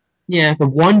comics. yeah, the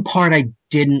one part I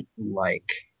didn't like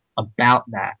about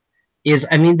that is,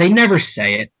 I mean, they never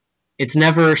say it. It's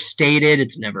never stated.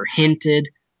 It's never hinted.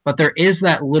 But there is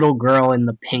that little girl in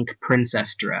the pink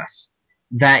princess dress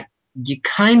that you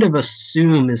kind of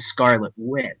assume is Scarlet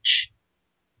Witch.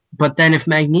 But then if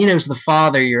Magneto's the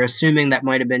father, you're assuming that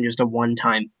might have been just a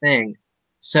one-time thing.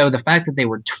 So the fact that they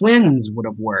were twins would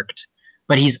have worked.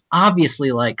 But he's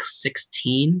obviously like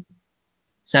 16,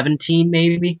 17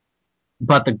 maybe.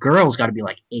 But the girl's got to be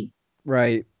like 8.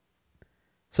 Right.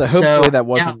 So So hopefully that yeah,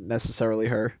 wasn't necessarily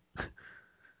her.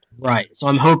 right. So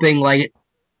I'm hoping like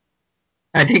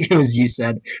I think it was you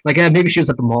said like maybe she was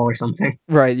at the mall or something.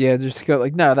 Right. Yeah. Just go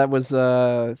like, no, that was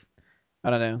I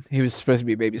don't know. He was supposed to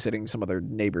be babysitting some other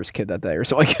neighbor's kid that day or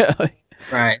something like that.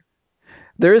 Right.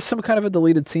 There is some kind of a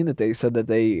deleted scene that they said that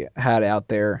they had out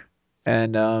there,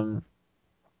 and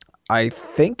I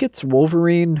think it's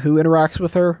Wolverine who interacts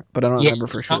with her, but I don't Yeah, remember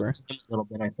for she talked sure. to him a little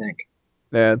bit. I think.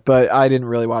 Yeah, but I didn't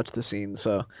really watch the scene,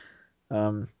 so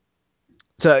um,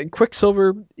 so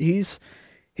Quicksilver, he's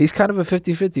kind of a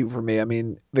 50-50 for me. I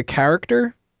mean, the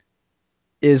character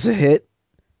is a hit.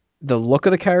 The look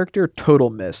of the character, total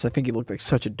miss. I think he looked like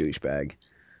such a douchebag.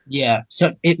 Yeah.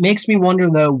 So it makes me wonder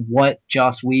though what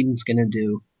Joss Whedon's gonna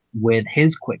do with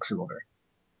his Quicksilver.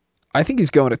 I think he's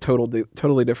going a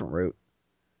totally different route.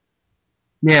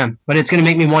 Yeah, but it's gonna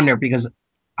make me wonder because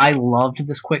I loved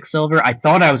this Quicksilver. I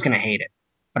thought I was gonna hate it,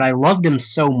 but I loved him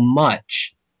so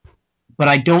much. But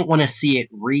I don't want to see it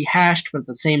rehashed. But at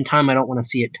the same time, I don't want to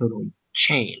see it totally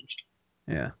changed.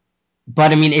 Yeah.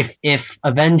 But I mean, if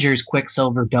Avengers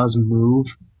Quicksilver does move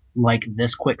like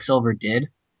this Quicksilver did,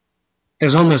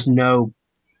 there's almost no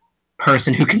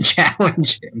person who can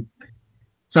challenge him.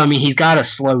 So I mean, he's got to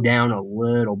slow down a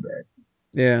little bit.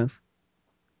 Yeah.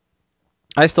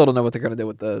 I still don't know what they're gonna do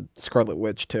with the Scarlet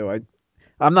Witch too.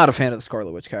 I'm not a fan of the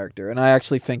Scarlet Witch character, and I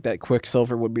actually think that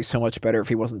Quicksilver would be so much better if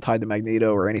he wasn't tied to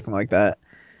Magneto or anything like that.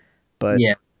 But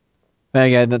Yeah.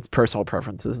 again, that's personal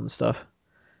preferences and stuff.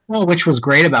 Well, which was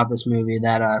great about this movie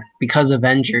that because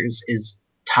Avengers is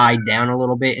tied down a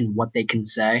little bit in what they can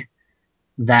say,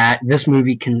 that this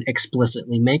movie can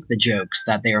explicitly make the jokes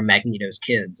that they are Magneto's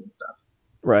kids and stuff,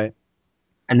 Right.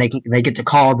 and they get to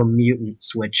call them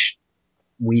mutants, which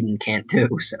Whedon can't do.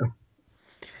 So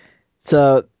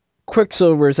So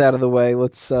Quicksilver's out of the way.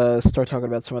 Let's start talking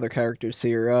about some other characters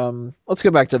here. Let's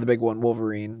go back to the big one,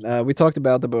 Wolverine. We talked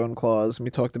about the bone claws, and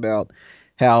we talked about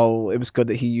how it was good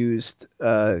that he used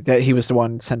that he was the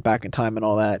one sent back in time and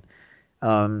all that.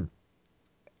 Um,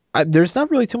 there's not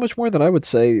really too much more that I would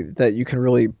say that you can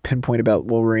really pinpoint about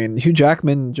Wolverine. Hugh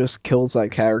Jackman just kills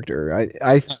that character.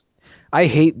 I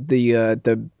hate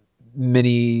the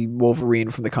mini Wolverine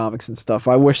from the comics and stuff.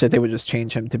 I wish that they would just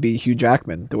change him to be Hugh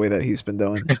Jackman the way that he's been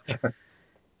doing.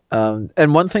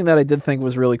 And one thing that I did think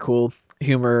was really cool,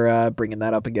 humor, bringing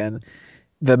that up again,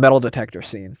 the metal detector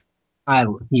scene. I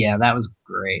yeah, that was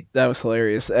great. That was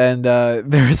hilarious. And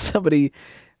there was somebody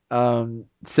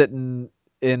sitting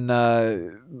in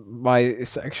my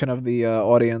section of the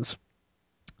audience.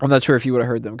 I'm not sure if you would have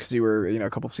heard them because you were, a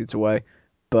couple seats away.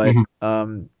 But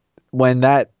Hmm. when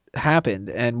that happened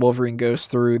and Wolverine goes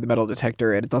through the metal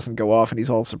detector and it doesn't go off and he's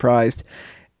all surprised,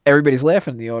 everybody's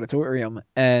laughing in the auditorium.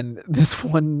 And this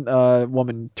one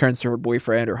woman turns to her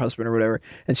boyfriend or husband or whatever,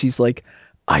 and she's like,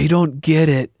 "I don't get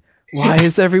it. Why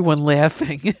is everyone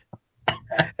laughing?"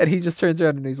 And he just turns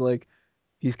around and he's like,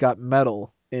 "He's got metal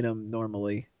in him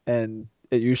normally, and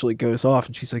it usually goes off."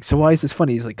 And she's like, "So why is this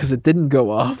funny?" He's like, "Because it didn't go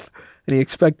off, and he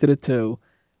expected it to."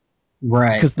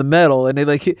 Right. Because the metal, and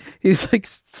he's like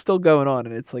still going on,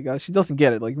 and it's like, oh, she doesn't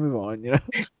get it. Like, move on,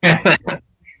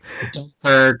 Don't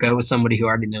her go with somebody who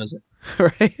already knows it.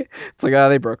 right? It's like,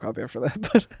 they broke up after that,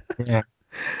 but Yeah.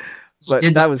 I but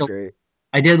did that like was the great.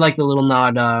 I did like the little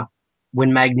nod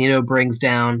when Magneto brings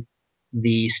down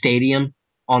the stadium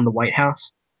on the White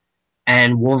House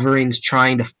and Wolverine's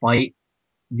trying to fight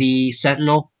the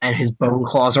Sentinel and his bone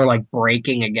claws are like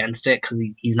breaking against it because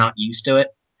he's not used to it.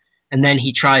 And then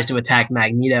he tries to attack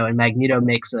Magneto, and Magneto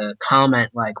makes a comment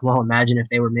like, "Well, imagine if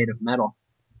they were made of metal."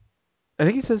 I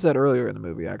think he says that earlier in the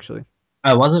movie, actually.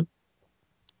 Oh, was it?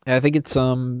 And I think it's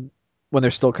when they're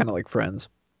still kind of like friends.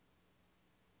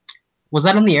 Was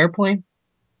that on the airplane?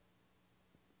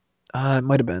 It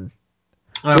might have been.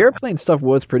 The Okay. airplane stuff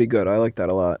was pretty good. I like that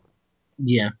a lot.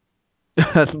 Yeah.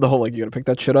 The whole like you gotta pick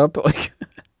that shit up, like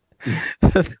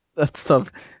that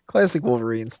stuff. Classic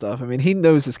Wolverine stuff. I mean, he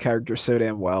knows his character so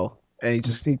damn well, and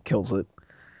he kills it.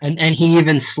 And he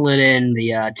even slid in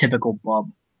the typical bub.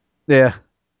 Yeah,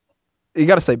 you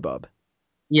gotta say Bub.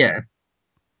 Yeah.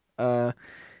 Uh,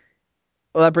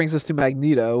 well, that brings us to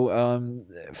Magneto.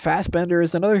 Fassbender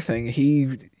is another thing.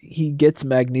 He gets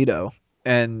Magneto,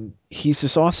 and he's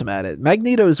just awesome at it.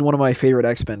 Magneto is one of my favorite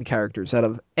X-Men characters out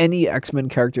of any X-Men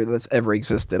character that's ever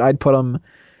existed. I'd put him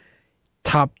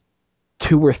top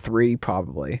two or three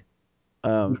probably.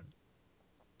 Um,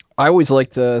 I always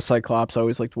liked the Cyclops. I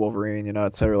always liked Wolverine,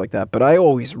 etc. like that. But I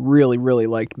always really, really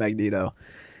liked Magneto.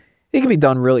 It can be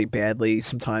done really badly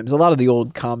sometimes. A lot of the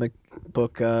old comic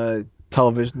book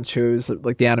television shows,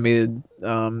 like the animated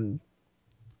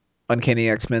Uncanny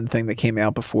X Men thing that came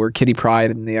out before Kitty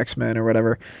Pryde and the X Men or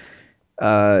whatever.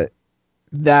 Uh,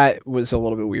 that was a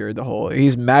little bit weird. The whole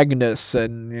he's Magnus,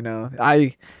 and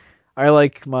I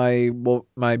like my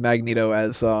Magneto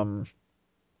as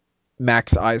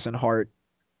Max Eisenhart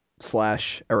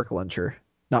slash Eric Lyncher,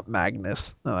 not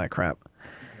Magnus. Oh, that crap.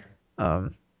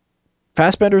 Um,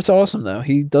 Fassbender's awesome though.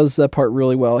 He does that part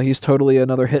really well. He's totally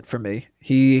another hit for me.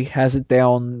 He has it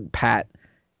down pat.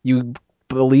 You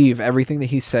believe everything that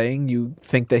he's saying. You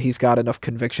think that he's got enough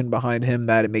conviction behind him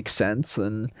that it makes sense,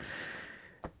 and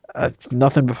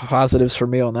nothing but positives for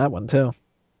me on that one too.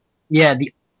 Yeah,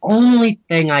 the only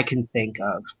thing I can think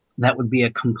of that would be a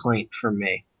complaint for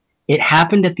me. It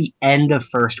happened at the end of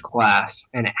First Class,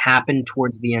 and it happened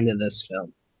towards the end of this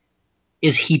film.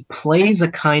 is he plays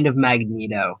a kind of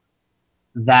Magneto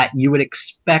that you would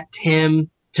expect him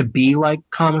to be like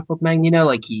comic book Magneto.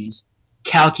 Like he's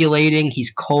calculating,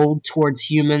 he's cold towards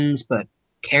humans, but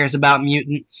cares about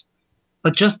mutants.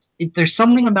 But there's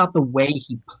something about the way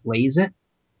he plays it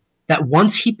that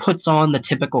once he puts on the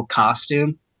typical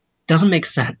costume, doesn't make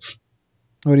sense.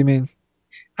 What do you mean?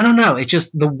 I don't know. It's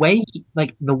just the way,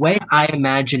 like the way I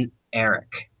imagine Eric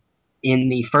in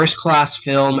the First Class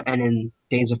film and in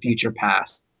Days of Future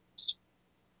Past.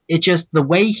 It just the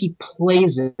way he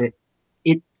plays it,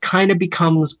 it kind of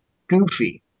becomes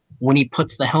goofy when he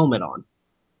puts the helmet on.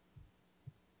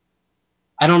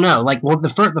 I don't know. Like, well,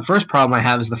 the first problem I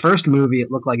have is the first movie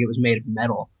it looked like it was made of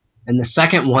metal, and the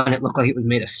second one it looked like it was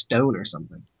made of stone or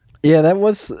something. Yeah, that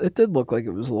was. It did look like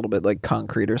it was a little bit like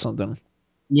concrete or something.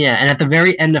 Yeah, and at the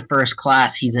very end of First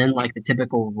Class, he's in like the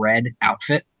typical red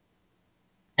outfit,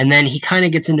 and then he kind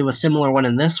of gets into a similar one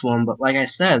in this one. But like I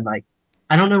said, like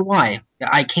I don't know why.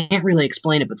 I can't really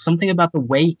explain it, but something about the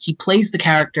way he plays the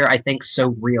character, I think,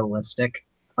 so realistic.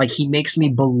 Like he makes me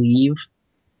believe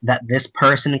that this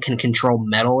person can control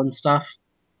metal and stuff.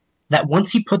 That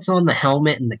once he puts on the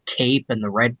helmet and the cape and the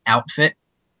red outfit,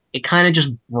 it kind of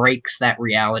just breaks that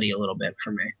reality a little bit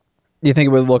for me. You think it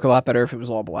would look a lot better if it was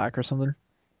all black or something?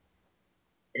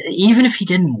 Even if he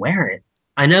didn't wear it,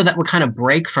 I know that would kind of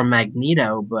break from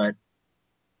Magneto, but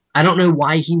I don't know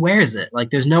why he wears it. Like,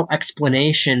 there's no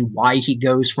explanation why he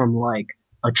goes from like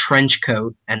a trench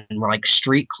coat and like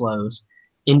street clothes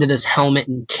into this helmet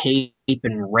and cape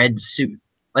and red suit.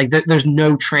 Like, there's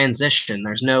no transition.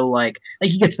 There's no like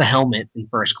he gets the helmet in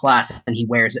First Class and he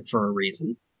wears it for a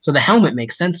reason. So the helmet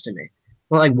makes sense to me.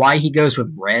 But like, why he goes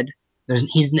with red?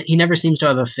 He never seems to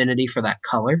have affinity for that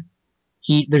color.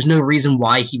 There's no reason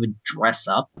why he would dress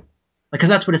up because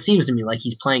that's what it seems to me like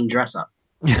he's playing dress up,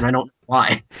 and I don't know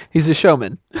why. He's a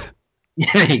showman.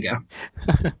 Yeah, there you go.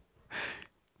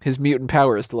 His mutant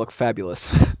power is to look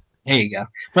fabulous. There you go.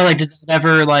 But like, did that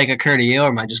ever like occur to you, or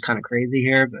am I just kind of crazy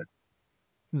here? But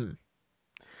Hmm.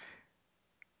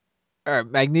 All right,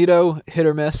 Magneto, hit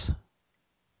or miss.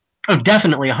 oh,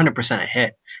 definitely 100% a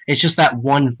hit. It's just that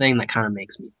one thing that kind of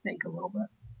makes me think a little bit.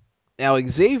 Now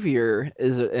Xavier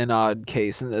is an odd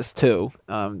case in this too.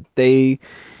 They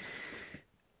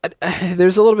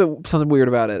there's a little bit something weird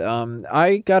about it.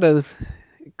 I gotta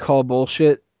call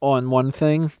bullshit on one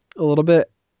thing a little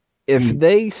bit. If Mm,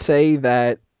 they say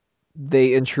that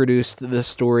they introduced the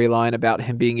storyline about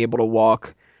him being able to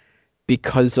walk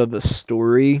because of the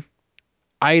story,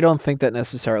 I don't think that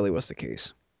necessarily was the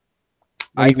case.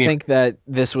 what do I you mean? think that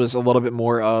this was a little bit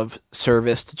more of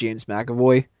service to James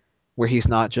McAvoy, where he's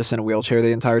not just in a wheelchair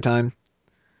the entire time.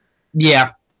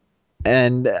 Yeah,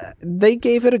 And they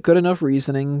gave it a good enough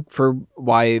reasoning for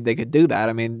why they could do that.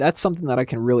 I mean, that's something that I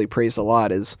can really praise a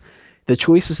lot is the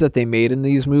choices that they made in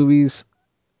these movies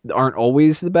aren't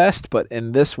always the best, but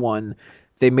in this one,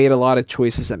 they made a lot of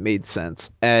choices that made sense.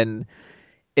 And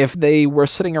if they were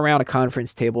sitting around a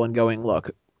conference table and going,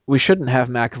 look, we shouldn't have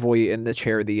McAvoy in the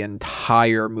chair the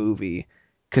entire movie,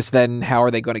 because then how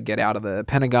are they going to get out of the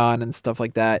Pentagon and stuff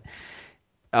like that?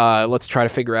 Let's try to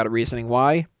figure out a reasoning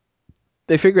why.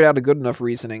 They figured out a good enough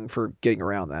reasoning for getting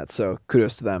around that, so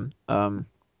kudos to them.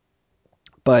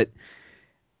 But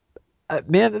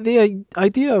man, the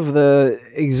idea of the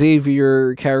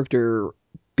Xavier character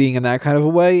being in that kind of a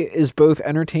way is both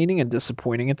entertaining and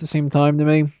disappointing at the same time to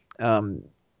me. Um,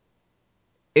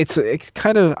 it's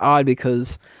kind of odd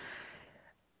because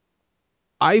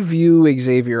I view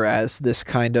Xavier as this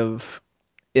kind of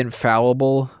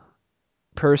infallible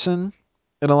person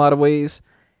in a lot of ways,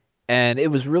 and it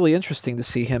was really interesting to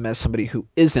see him as somebody who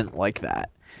isn't like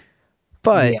that.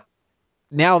 But yeah.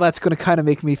 now that's going to kind of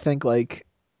make me think like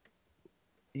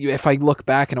if I look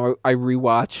back and I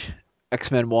rewatch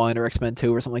X-Men 1 or X-Men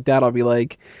 2 or something like that, I'll be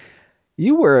like,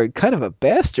 you were kind of a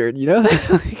bastard, you know?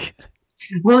 Like,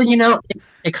 Well,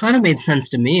 it kind of made sense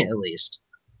to me at least.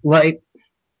 Like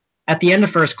at the end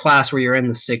of First Class, where you're in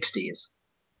the '60s.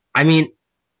 I mean,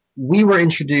 we were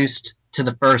introduced to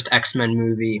the first X-Men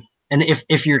movie, and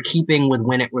if you're keeping with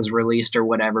when it was released or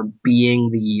whatever,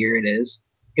 being the year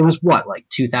it was what, like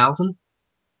 2000?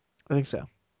 I think so.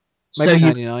 Might So be you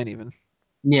 99 even.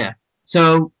 yeah.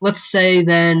 So let's say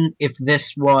then if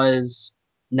this was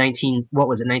 19, what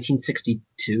was it,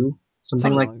 1962?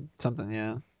 Something like, Something,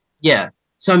 yeah. yeah.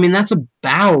 So I mean that's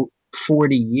about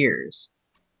 40 years.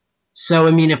 So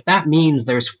I mean if that means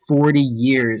there's 40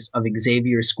 years of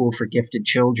Xavier School for Gifted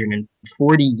Children and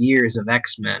 40 years of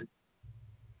X-Men,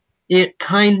 it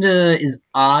kind of is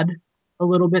odd a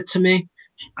little bit to me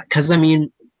because I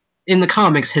mean in the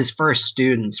comics his first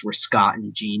students were Scott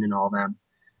and Jean and all them,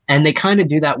 and they kind of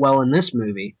do that well in this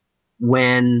movie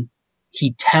when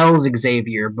he tells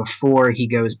Xavier before he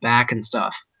goes back and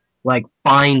stuff, like,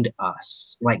 find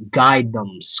us, like, guide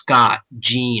them, Scott,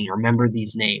 Jean, remember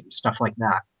these names, stuff like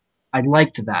that. I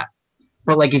liked that.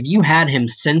 But, like, if you had him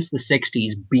since the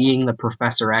 60s being the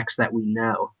Professor X that we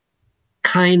know,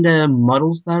 kind of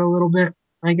muddles that a little bit,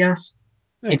 I guess.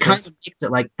 It Makes kind sense. of makes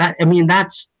it like that. I mean,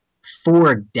 that's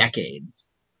 4 decades.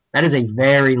 That is a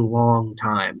very long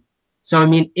time. So, I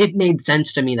mean, it made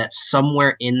sense to me that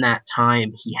somewhere in that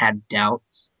time he had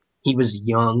doubts. He was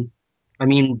young. I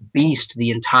mean, Beast, the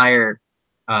entire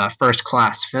first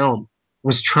class film,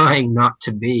 was trying not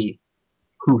to be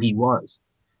who he was.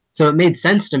 So it made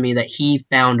sense to me that he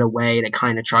found a way to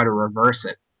kind of try to reverse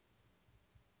it.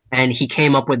 And he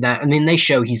came up with that. I mean, they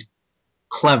show he's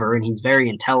clever and he's very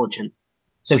intelligent.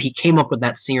 So he came up with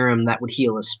that serum that would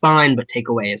heal his spine but take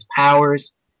away his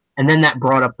powers. And then that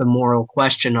brought up the moral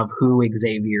question of who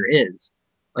Xavier is.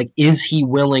 Like, is he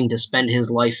willing to spend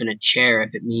his life in a chair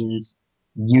if it means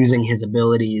using his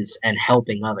abilities and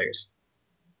helping others?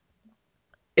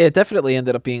 It definitely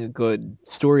ended up being a good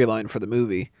storyline for the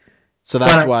movie. So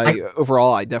that's But I why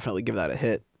overall I definitely give that a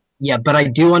hit. yeah, but I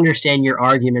do understand your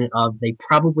argument of they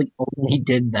probably only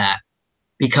did that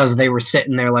because they were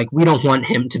sitting there like, we don't want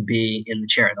him to be in the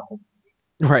chair the whole.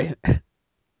 Right.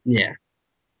 Yeah.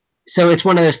 So it's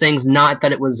one of those things, not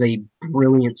that it was a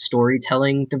brilliant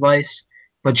storytelling device,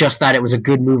 but just that it was a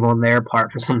good move on their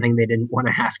part for something they didn't want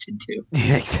to have to do.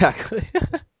 Yeah, exactly.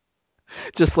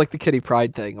 Just like the Kitty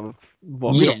Pride thing of,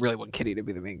 well, we Yeah. don't really want Kitty to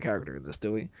be the main character in this,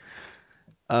 do we?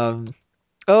 Um,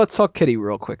 oh, let's talk Kitty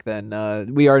real quick then.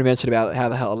 We already mentioned about how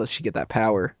the hell does she get that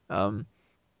power. What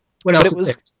But else is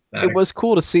there about it her? was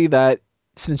cool to see that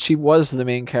since she was the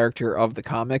main character of the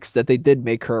comics, that they did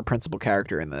make her a principal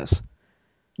character in this.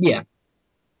 Yeah.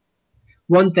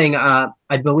 One thing, I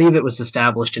believe it was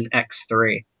established in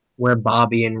X3, where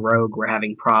Bobby and Rogue were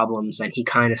having problems, and he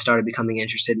kind of started becoming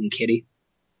interested in Kitty.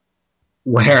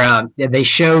 Where they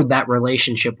showed that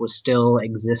relationship was still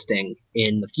existing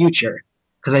in the future.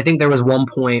 Because I think there was one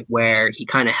point where he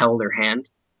kind of held her hand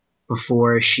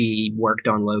before she worked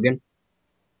on Logan.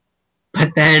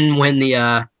 But then when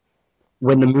the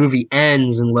movie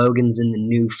ends and Logan's in the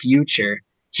new future,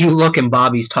 you look and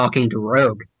Bobby's talking to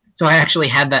Rogue. So I actually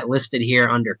had that listed here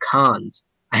under cons.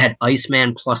 I had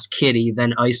Iceman plus Kitty,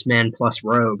 then Iceman plus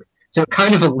Rogue. So it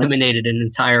kind of eliminated an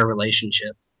entire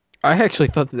relationship. I actually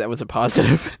thought that that was a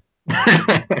positive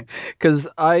because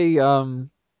I don't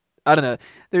know.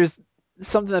 There's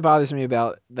something that bothers me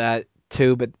about that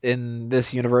too, but in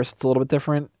this universe it's a little bit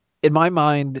different. In my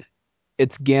mind,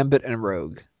 it's Gambit and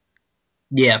Rogue,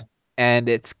 Yeah. and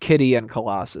it's Kitty and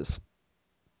Colossus.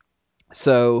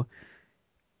 So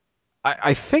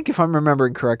I think if I'm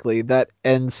remembering correctly, that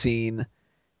end scene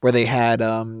where they had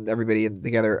everybody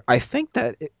together, I think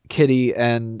that Kitty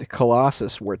and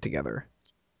Colossus were together.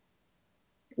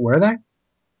 Were they?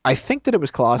 I think that it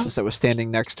was Colossus that was standing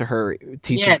next to her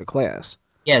teaching Yeah. the class.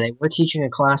 Yeah, they were teaching a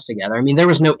class together. I mean, there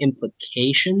was no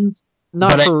implications,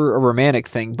 Not but for a romantic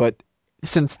thing, but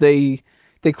since they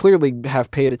clearly have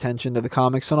paid attention to the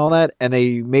comics and all that, and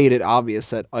they made it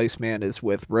obvious that Iceman is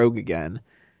with Rogue again.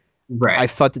 I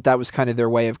right. thought that that was kind of their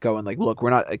way of going like, look, we're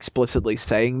not explicitly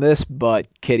saying this, but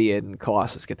Kitty and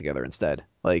Colossus get together instead.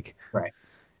 Like, Right.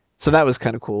 so that was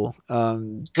kind of cool.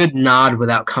 Good nod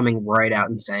without coming right out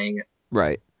and saying it.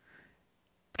 Right.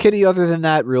 Kitty, other than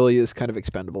that, really is kind of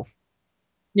expendable.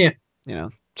 Yeah. You know,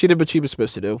 she did what she was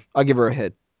supposed to do. I'll give her a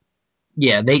hit.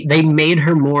 Yeah, they made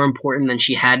her more important than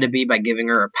she had to be by giving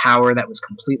her a power that was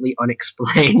completely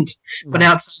unexplained. But Right.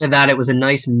 outside of that, it was a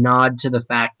nice nod to the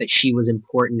fact that she was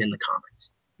important in the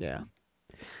comics. Yeah.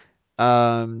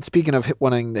 Speaking of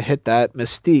wanting to hit that,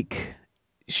 Mystique,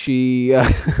 she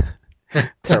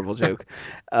terrible joke.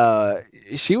 Uh,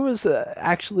 she was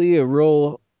actually a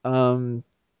real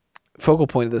focal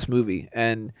point of this movie,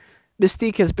 and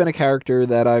Mystique has been a character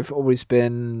that I've always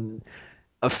been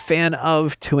a fan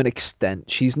of to an extent.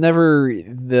 She's never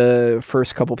the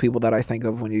first couple people that I think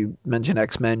of when you mention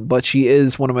X-Men, but she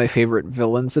is one of my favorite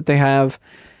villains that they have,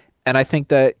 and I think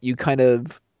that you kind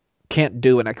of can't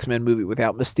do an X-Men movie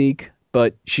without Mystique,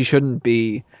 but she shouldn't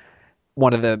be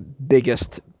one of the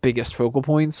biggest focal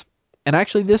points. And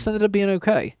actually, this ended up being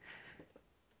okay.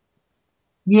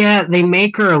 Yeah, they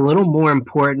make her a little more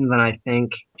important than I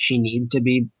think she needs to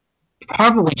be.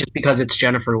 Probably just because it's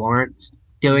Jennifer Lawrence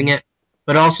doing Mhm. it,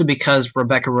 but also because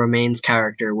Rebecca Romijn's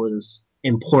character was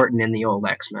important in the old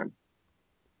X-Men.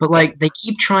 But Right. like they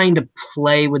keep trying to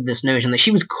play with this notion that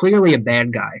she was clearly a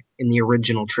bad guy in the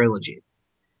original trilogy.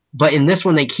 But in this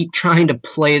one they keep trying to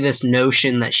play this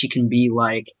notion that she can be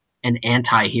like an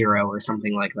anti-hero or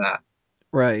something like that.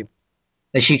 Right.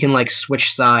 That she can like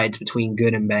switch sides between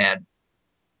good and bad.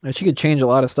 And she could change a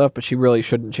lot of stuff, but she really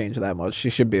shouldn't change that much. She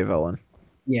should be a villain.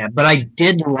 Yeah, but I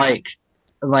did like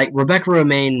Rebecca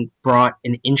Romaine brought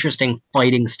an interesting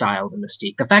fighting style to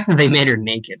Mystique. The fact that they made her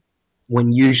naked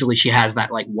when usually she has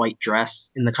that like white dress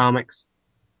in the comics.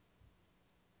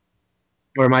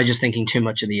 Or am I just thinking too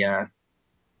much of the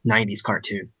 90s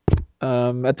cartoon?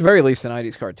 At the very least, the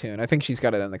 '90s cartoon. I think she's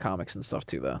got it in the comics and stuff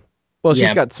too, though. Well, she's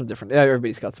Yeah, got some different. Yeah,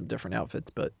 everybody's got some different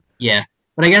outfits, but yeah.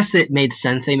 But I guess it made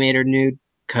sense they made her nude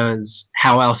because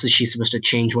how else is she supposed to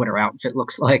change what her outfit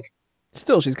looks like?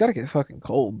 still, she's got to get fucking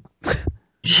cold.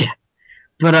 Yeah.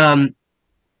 But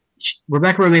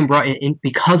Rebecca Romaine brought in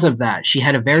because of that. She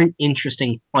had a very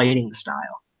interesting fighting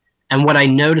style, and what I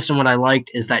noticed and what I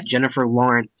liked is that Jennifer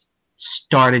Lawrence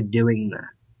started doing that.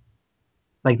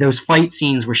 Like those fight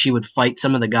scenes where she would fight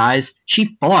some of the guys,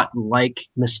 she fought like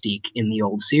Mystique in the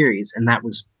old series, and that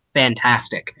was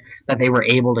fantastic that they were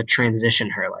able to transition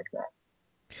her like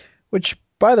that. Which,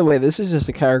 by the way, this is just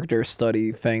a character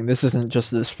study thing. This isn't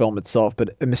just this film itself,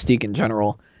 but Mystique in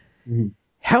general. Mhm.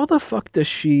 How the fuck does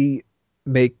she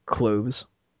make clothes?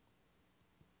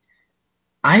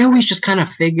 I always just kind of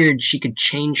figured she could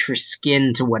change her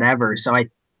skin to whatever, so I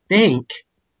think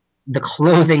the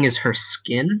clothing is her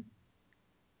skin.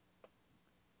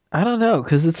 I don't know,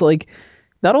 because it's like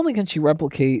not only can she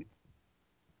replicate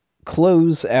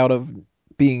clothes out of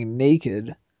being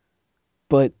naked,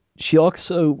 but she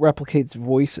also replicates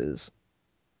voices.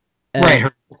 Right, And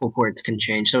her vocal cords can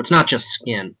change, so it's not just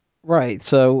skin. right,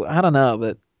 so I don't know,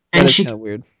 but that And is she, kind of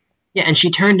weird. yeah, and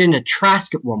she turned into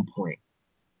Trask at one point,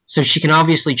 so she can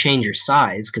obviously change her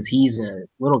size because he's a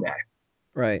little guy.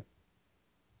 Right.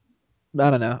 I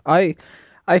don't know. I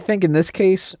think in this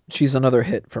case she's another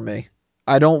hit for me.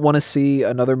 I don't want to see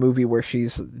another movie where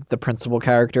she's the principal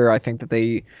character. I think that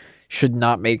they should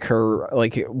not make her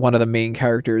like one of the main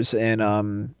characters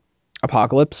in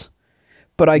Apocalypse.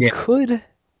 But I Yeah. could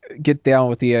get down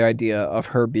with the idea of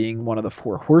her being one of the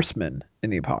four horsemen in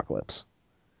the Apocalypse.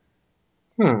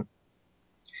 Hmm.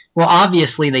 Well,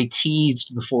 obviously they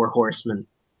teased the Four Horsemen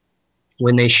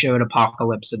when they showed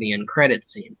Apocalypse in the end credit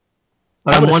scene.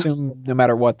 But I I'm would wondering, assume no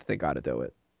matter what they got to do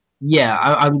it. yeah,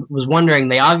 I was wondering.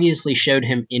 They obviously showed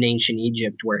him in ancient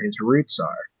Egypt where his roots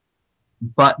are,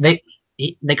 but they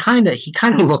kind of he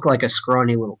kind of looked like a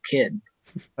scrawny little kid.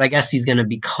 But I guess he's going to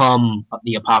become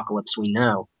the Apocalypse we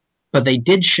know. But they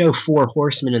did show Four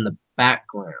Horsemen in the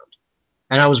background,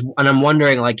 and I'm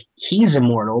wondering like he's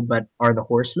immortal, but are the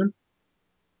Horsemen?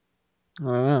 I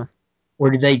don't know.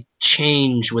 Or do they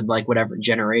change with like whatever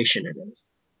generation it is?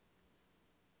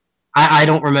 I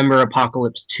don't remember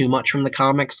Apocalypse too much from the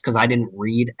comics because I didn't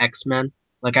read X Men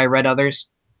like I read others.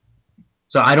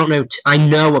 So I don't know. I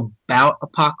know about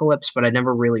Apocalypse, but I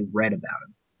never really read about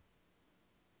him.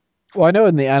 Well, I know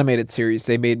in the animated series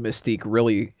they made Mystique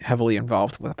really heavily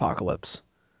involved with Apocalypse.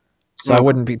 So I Okay.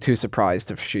 wouldn't be too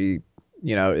surprised if she,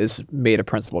 is made a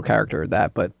principal character of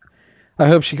that. But I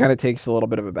hope she kind of takes a little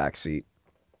bit of a backseat.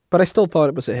 But I still thought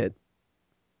it was a hit.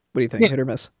 What do you think? Yeah, Hit or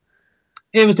miss?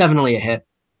 it was definitely a hit.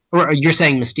 Or you're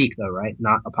saying Mystique though, right?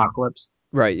 Not Apocalypse.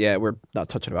 Right. Yeah, we're not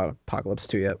touching about Apocalypse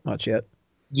 2 yet, much yet.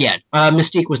 Yeah,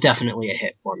 Mystique was definitely a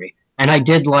hit for me, and I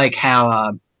did like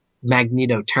how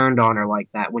Magneto turned on her like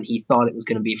that when he thought it was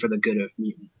going to be for the good of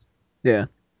mutants. Yeah.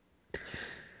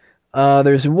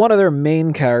 There's one other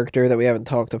main character that we haven't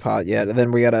talked about yet, and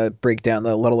then we gotta break down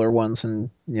the littler ones and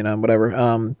whatever.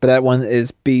 But that one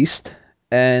is Beast,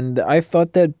 and I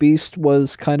thought that Beast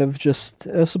was kind of just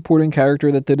a supporting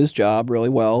character that did his job really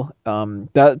well.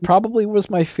 That probably was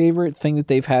my favorite thing that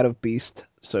they've had of Beast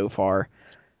so far,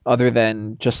 other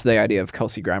than just the idea of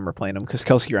Kelsey Grammer playing him, because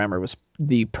Kelsey Grammer was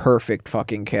the perfect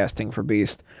fucking casting for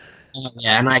Beast.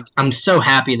 Yeah, and I'm so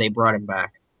happy they brought him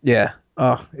back. Yeah.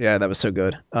 Oh, yeah, that was so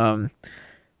good.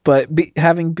 But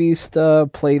having Beast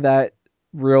play that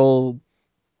real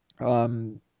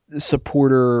um,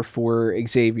 supporter for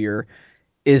Xavier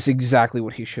is exactly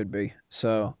what he should be.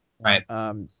 So, Right.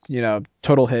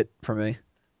 total hit for me.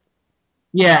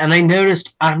 Yeah, and I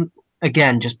noticed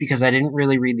again just because I didn't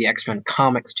really read the X Men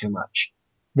comics too much.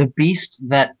 The Beast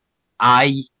that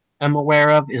I am aware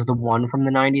of is the one from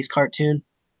the '90s cartoon,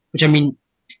 which I mean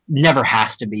never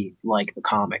has to be like the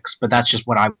comics, but that's just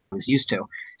what I was used to.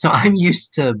 So I'm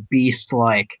used to Beast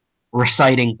like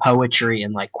reciting poetry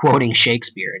and like quoting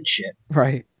Shakespeare and shit.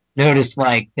 Right. Notice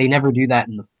like they never do that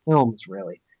in the films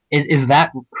really. Is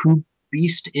that who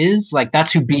Beast is? Like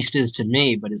that's who Beast is to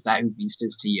me, but is that who Beast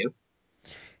is to you?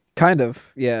 Kind of.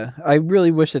 Yeah. I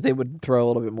really wish that they would throw a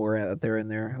little bit more out there in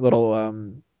there. A little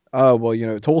oh,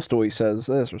 well, Tolstoy says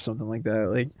this or something like that.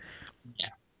 Like, Yeah.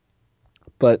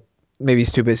 but Maybe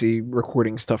he's too busy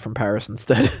recording stuff from Paris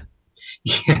instead.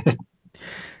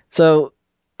 So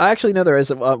I actually know there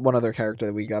is one other character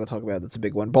that we got to talk about that's a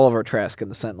big one, Bolivar Trask and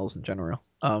the Sentinels in general.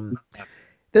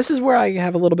 This is where I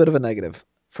have a little bit of a negative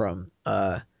from.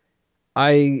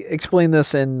 I explained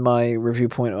this in my review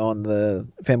point on the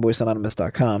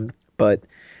fanboysanonymous.com, but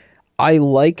I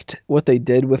liked what they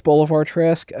did with Bolivar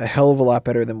Trask a hell of a lot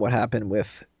better than what happened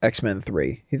with X-Men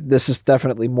 3. This is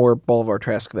definitely more Bolivar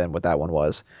Trask than what that one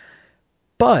was.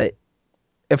 But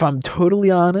if I'm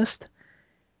totally honest,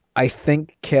 I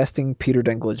think casting Peter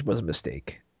Dinklage was a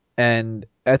mistake. And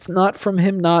it's not from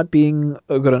him not being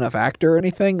a good enough actor or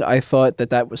anything. I thought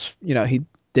that was, he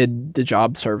did the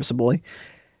job serviceably.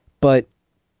 But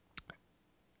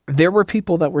there were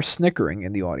people that were snickering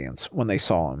in the audience when they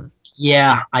saw him.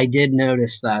 Yeah, I did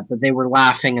notice that they were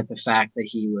laughing at the fact that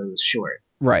he was short.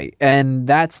 Right. And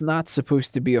that's not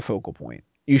supposed to be a focal point.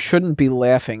 You shouldn't be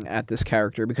laughing at this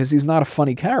character because he's not a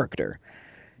funny character.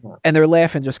 And they're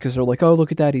laughing just because they're like, oh,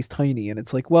 look at that, he's tiny. And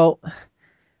it's like, well,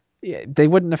 yeah, they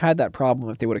wouldn't have had that problem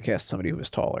if they would have cast somebody who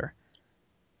was taller.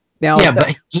 Now, Yeah,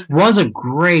 but he was a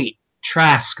great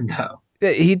Trask, though.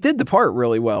 he did the part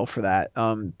really well for that.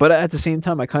 But at the same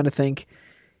time, I kind of think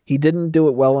he didn't do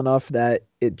it well enough that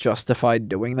it justified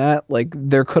doing that. Like,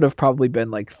 there could have probably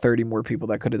been like 30 more people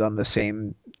that could have done the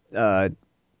same.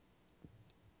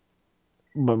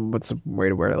 What's the way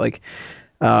to word it? Like,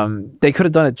 they could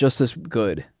have done it just as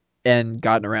good and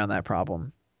gotten around that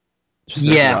problem just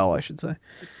as Yeah, well, I should say.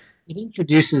 it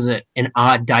introduces an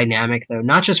odd dynamic, though,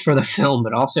 not just for the film,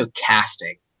 but also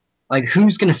casting. Like,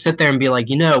 who's going to sit there and be like,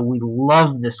 we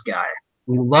love this guy.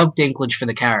 We love Dinklage for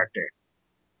the character,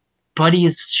 but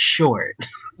he's short.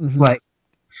 Mm-hmm. like,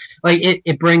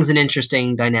 it brings an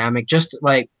interesting dynamic. Just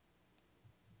like,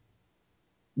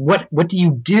 what do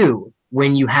you do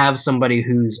when you have somebody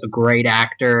who's a great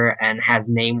actor and has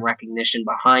name recognition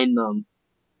behind them,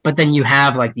 but then you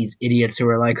have like these idiots who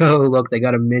are like, oh look, they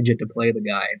got a midget to play the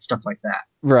guy and stuff like that.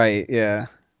 Right, yeah.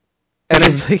 And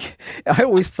Because it's like, I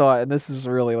always thought, and this is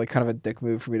really like kind of a dick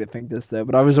move for me to think this though,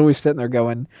 but I was always sitting there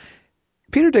going,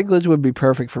 Peter Dinklage would be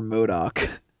perfect for MODOK.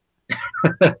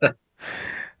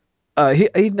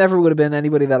 He never would have been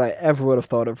anybody that I ever would have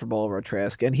thought of for Bolivar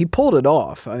Trask, and he pulled it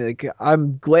off. I mean, like,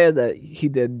 I'm glad that he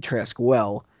did Trask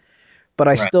well, but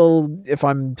I right. still, if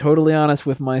I'm totally honest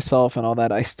with myself and all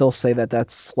that, I still say that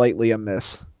that's slightly a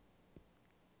miss.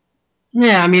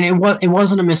 Yeah, I mean it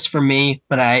wasn't a miss for me,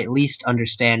 but I at least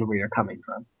understand where you're coming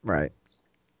from. Right.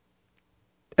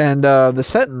 And the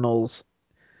Sentinels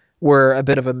were a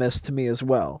bit of a miss to me as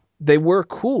well. They were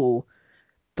cool,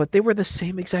 but they were the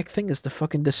same exact thing as the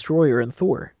fucking Destroyer and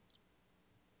Thor.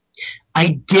 I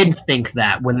did think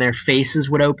that when their faces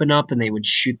would open up and they would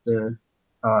shoot the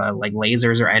like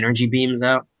lasers or energy beams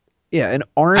out. Yeah, an I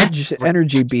orange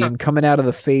energy beam coming out of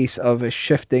the face of a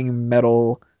shifting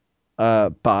metal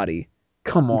body.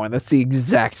 Come on, that's the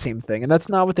exact same thing. And that's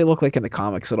not what they look like in the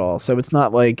comics at all. So it's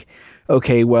not like,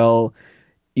 okay, well,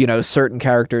 certain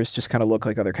characters just kind of look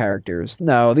like other characters.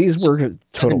 No, these were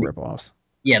total 70s. ripoffs.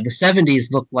 Yeah, the 70s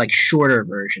looked like shorter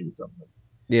versions of them.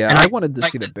 Yeah, And I I wanted to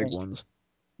see the liked big ones.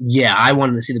 yeah, I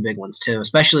wanted to see the big ones too,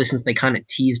 especially since they kind of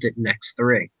teased it in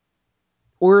X3.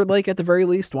 Or like at the very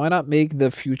least, why not make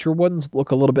the future ones look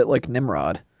a little bit like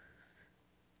Nimrod?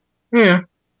 Yeah,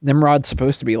 Nimrod's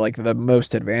supposed to be like the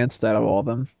most advanced out of all of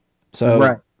them. So,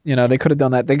 right. they could have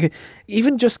done that. They could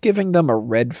even just giving them a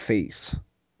red face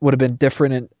would have been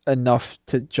different enough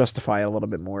to justify a little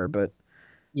bit more, but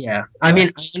Yeah. I uh,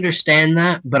 mean, I understand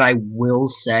that, but I will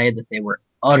say that they were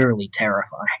utterly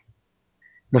terrifying.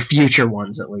 The future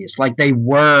ones, at least. Like, they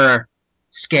were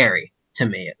scary to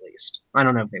me, at least. I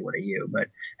don't know if they were to you, but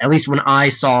at least when I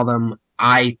saw them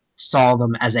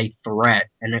as a threat.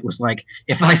 And it was like,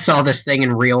 if I saw this thing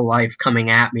in real life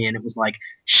coming at me and it was like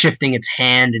shifting its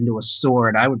hand into a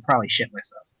sword, I would probably shit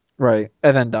myself. right,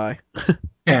 and then die.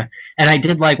 Yeah, and I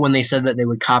did like when they said that they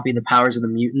would copy the powers of the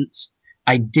mutants.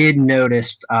 I did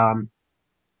notice.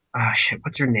 Shit,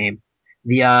 what's her name?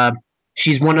 The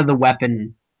she's one of the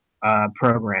weapon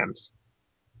programs.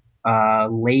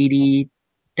 Lady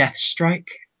Deathstrike.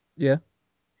 Yeah.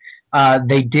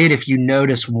 They did, if you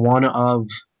notice, one of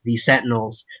the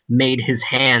Sentinels made his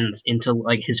hands into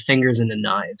like his fingers into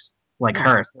knives, like Oh,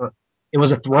 her. So it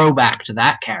was a throwback to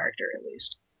that character, at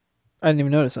least. I didn't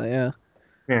even notice that. Yeah.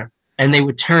 Yeah, and they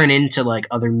would turn into like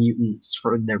other mutants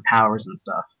for their powers and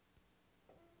stuff.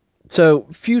 So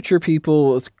future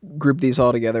people, let's group these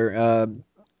all together.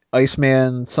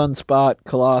 Iceman, Sunspot,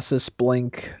 Colossus,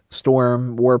 Blink,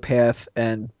 Storm, Warpath,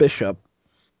 and Bishop.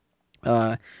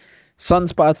 Uh,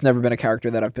 Sunspot's never been a character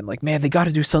that I've been like, man, they got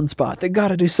to do Sunspot. They got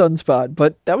to do Sunspot.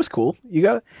 But that was cool.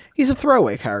 He's a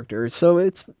throwaway character, so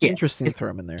it's Yeah, interesting to his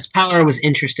throw him in there. power was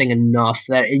interesting enough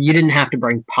that you didn't have to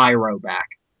bring Pyro back.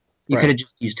 You could Right. have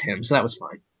just used him, so that was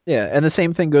fine. Yeah, and the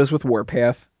same thing goes with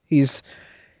Warpath. He's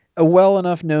a well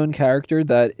enough known character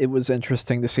that it was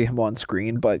interesting to see him on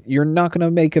screen, but you're not going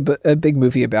to make a big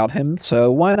movie about him,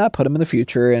 so why not put him in the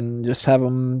future and just have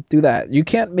him do that? You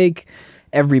can't make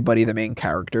everybody the main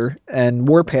character, and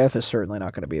Warpath is certainly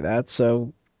not going to be that,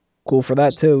 so cool for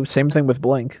that too. Same thing with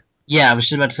Blink. Yeah, I was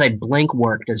just about to say Blink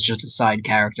worked as just a side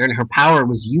character, and her power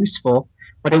was useful,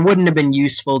 but it wouldn't have been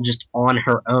useful just on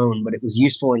her own, but it was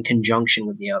useful in conjunction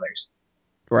with the others.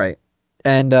 Right.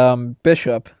 And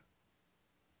Bishop.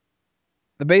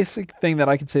 The basic thing that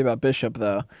I can say about Bishop,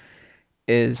 though,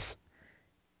 is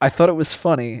I thought it was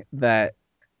funny that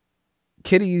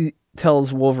Kitty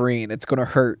tells Wolverine it's going to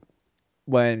hurt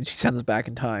when she sends him back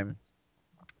in time.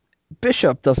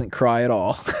 Bishop doesn't cry at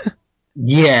all.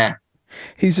 Yeah.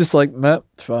 He's just like, meh,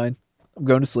 it's fine. I'm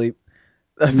going to sleep.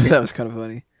 That was kind of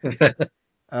funny.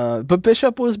 But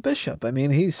Bishop was Bishop. I mean,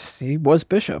 he was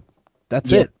Bishop.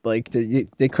 That's Yeah. it. Like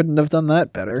they couldn't have done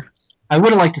that better. I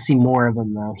would have liked to see more of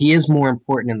him, though. He is more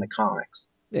important in the comics.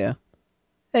 Yeah.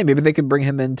 Hey, maybe they could bring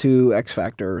him into X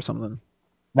Factor or something.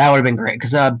 That would have been great,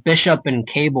 because Bishop and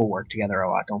Cable work together a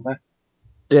lot, don't they?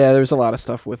 Yeah, there's a lot of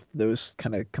stuff with those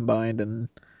kind of combined, and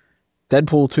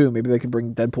Deadpool too. Maybe they could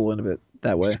bring Deadpool into it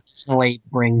that way. Definitely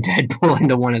bring Deadpool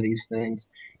into one of these things.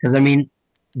 Because, I mean,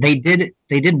 they did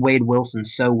Wade Wilson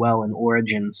so well in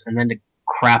Origins, and then to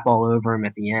crap all over him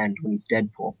at the end when he's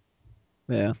Deadpool.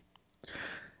 Yeah.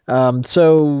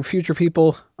 So future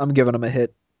people, I'm giving them a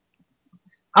hit.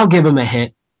 I'll give him a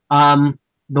hit.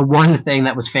 The one thing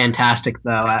that was fantastic,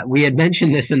 though, we had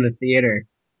mentioned this in the theater.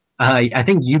 I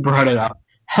think you brought it up.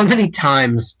 How many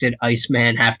times did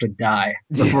Iceman have to die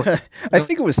before? Yeah, I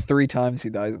think it was 3 times he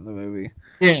dies in the movie.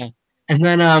 Yeah, and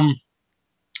then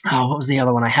oh, what was the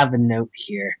other one? I have the note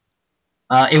here.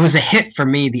 It was a hit for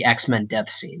me. The X-Men death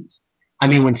scenes. I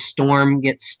mean, when Storm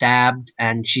gets stabbed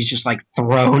and she's just like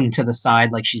thrown to the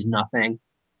side like she's nothing.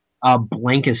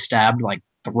 Blink is stabbed like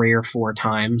 3 or 4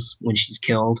 times when she's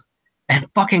killed, and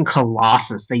fucking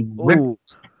Colossus. They rip Oh,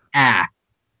 ah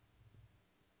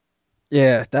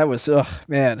yeah, that was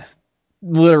man,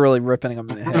 literally ripping him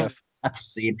in half. that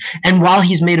scene. And while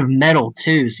he's made of metal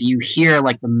too, so you hear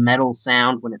like the metal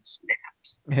sound when it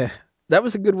snaps. Yeah, that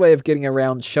was a good way of getting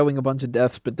around showing a bunch of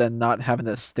deaths, but then not having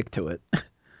to stick to it.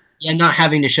 Yeah, not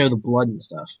having to show the blood and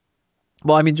stuff.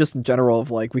 Well, I mean, just in general,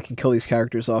 of like we can kill these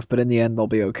characters off, but in the end they'll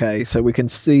be okay. So we can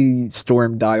see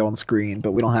Storm die on screen,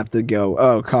 but we don't have to go,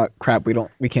 oh crap,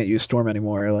 we can't use Storm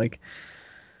anymore. Like,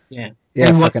 Yeah. yeah,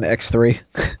 And what fucking X3.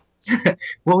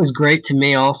 what was great to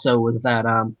me also was that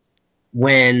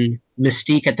when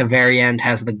Mystique at the very end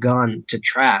has the gun to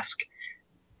Trask,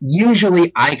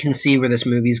 usually I can see where this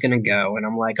movie's gonna go, and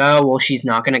I'm like, oh well, she's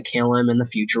not gonna kill him, and the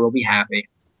future will be happy.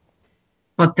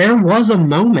 But there was a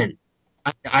moment.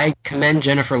 I commend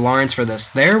Jennifer Lawrence for this.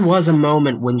 There was a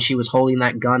moment when she was holding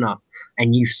that gun up,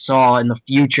 and you saw in the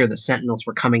future the Sentinels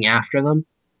were coming after them.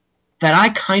 That I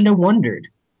kind of wondered,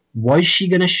 was she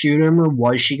gonna shoot him or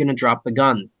was she gonna drop the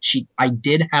gun? I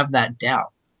did have that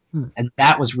doubt, Hmm. and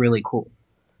that was really cool.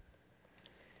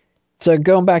 So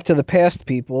going back to the past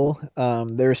people,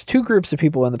 there's two groups of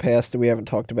people in the past that we haven't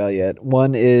talked about yet.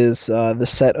 One is the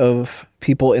set of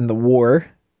people in the war,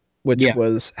 which Yeah,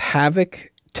 was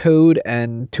Havoc, Toad,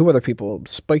 and two other people,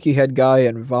 Spiky Head Guy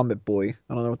and Vomit Boy.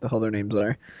 I don't know what the hell their names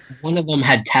are. one of them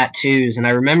had tattoos, and I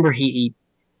remember he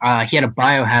had a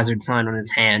biohazard sign on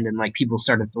his hand, and like people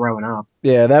started throwing up.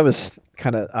 Yeah, that was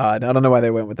kind of odd. I don't know why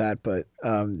they went with that, but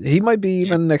he might be Yeah.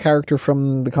 even a character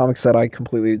from the comics that I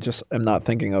completely just am not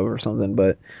thinking of or something.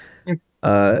 But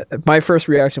my first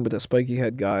reaction with the spiky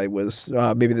head guy was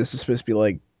maybe this is supposed to be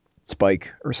like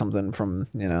Spike or something from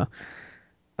Yeah.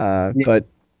 but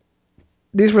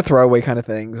these were throwaway kind of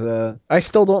things. I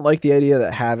still don't like the idea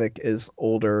that Havoc is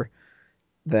older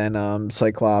than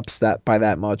Cyclops that by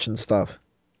that much and stuff.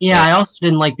 Yeah, But I also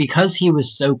didn't like because he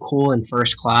was so cool in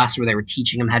first class where they were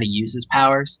teaching him how to use his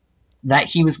powers, that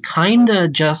he was kinda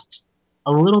just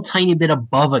a little tiny bit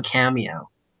above a cameo.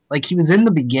 Like he was in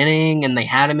the beginning and they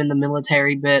had him in the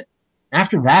military bit.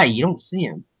 After that you don't see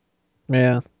him.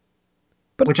 yeah,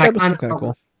 but Which I that was kinda still kind of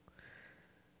felt cool.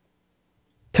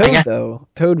 I Toad guess though,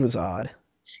 Toad was odd.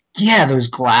 yeah, those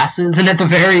glasses and at the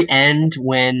very end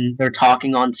when they're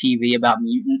talking on TV about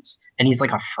mutants and he's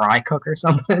like a fry cook or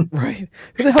something. Right.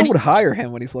 Who the And hell would he's hire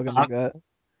him when he's looking like that?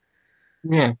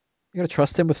 yeah. You gotta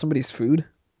trust him with somebody's food?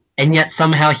 And yet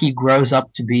somehow he grows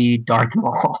up to be Darth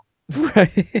Maul.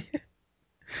 Right.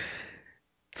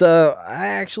 So I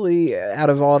actually, out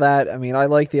of all that, I mean, I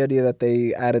like the idea that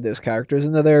they added those characters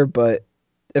into there, but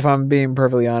if I'm being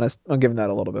perfectly honest, I'm giving that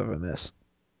a little bit of a miss.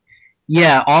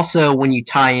 Yeah, also when you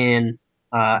tie in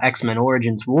X-Men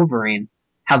Origins Wolverine,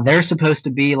 how they're supposed to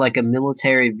be like a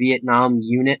military Vietnam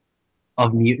unit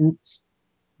of mutants,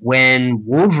 when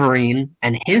Wolverine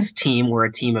and his team were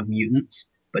a team of mutants,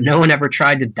 but no one ever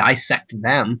tried to dissect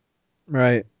them.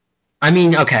 Right. I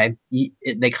mean, okay,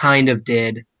 they kind of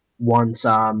did once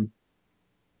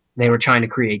they were trying to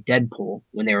create Deadpool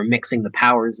when they were mixing the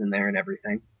powers in there and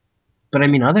everything. But I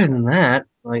mean, other than that,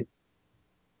 like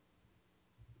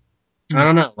I Hmm.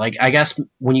 don't know. Like, I guess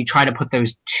when you try to put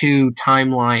those two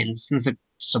timelines, since they're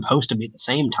supposed to be the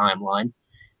same timeline,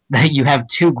 that you have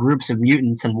two groups of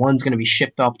mutants and one's going to be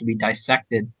shipped off to be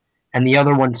dissected, and the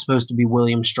other one's supposed to be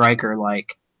William Stryker,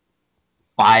 like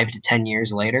 5 to 10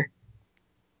 years later.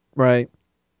 Right.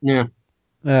 Yeah.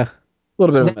 Yeah. A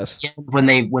little bit And of then a miss.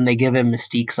 when they give him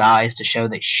Mystique's eyes to show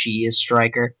that she is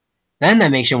Stryker, then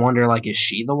that makes you wonder, like, is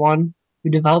she the one who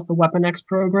developed the Weapon X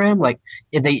program? Like,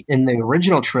 in the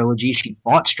original trilogy, she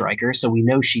fought Stryker, so we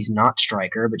know she's not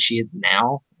Stryker, but she is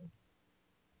now.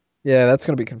 Yeah, that's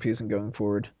going to be confusing going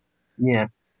forward. Yeah.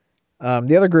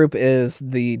 The other group is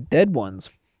the dead ones.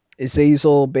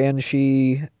 Azazel,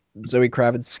 Banshee, Zoe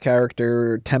Kravitz's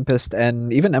character, Tempest,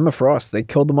 and even Emma Frost. They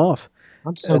killed them off.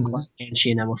 I'm so glad And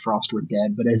Banshee and Emma Frost were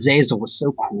dead, but Azazel was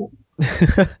so cool.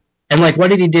 And like,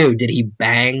 what did he do? Did he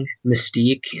bang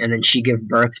Mystique, and then she give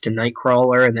birth to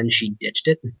Nightcrawler, and then she ditched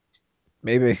it?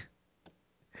 maybe.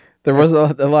 There was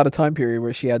a lot of time period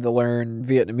where she had to learn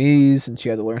Vietnamese and she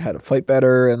had to learn how to fight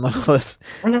better and all this.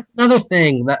 And another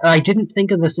thing that I didn't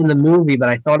think of this in the movie, but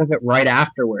I thought of it right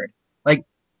afterward. Like,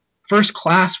 First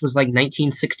Class was like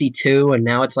 1962, and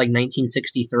now it's like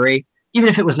 1963. Even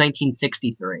if it was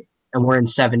 1963, and we're in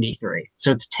 73,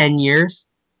 so it's 10 years,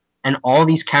 and all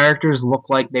these characters look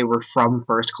like they were from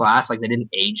First Class, like they didn't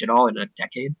age at all in a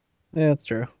decade. Yeah, that's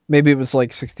true. Maybe it was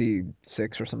like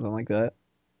 66 or something like that.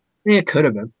 Yeah, it could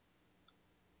have been.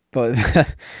 But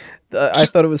I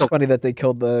thought it was funny that they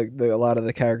killed a lot of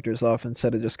the characters off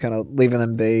instead of just kind of leaving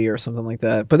them be or something like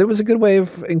that. But it was a good way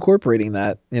of incorporating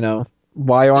that.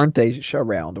 Why aren't they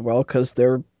around? Well, because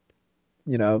they're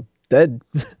dead.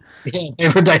 Yeah, they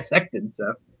were dissected,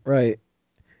 so. Right.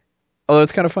 Although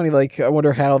it's kind of funny. Like I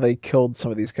wonder how they killed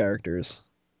some of these characters.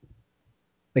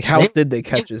 Like how They, did they they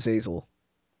catch Azazel?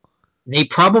 they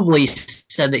probably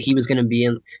said that he was going to be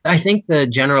in. I think the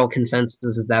general consensus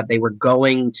is that they were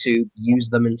going to use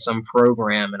them in some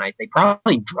program, and they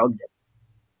probably drugged it.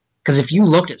 Because if you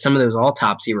looked at some of those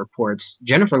autopsy reports,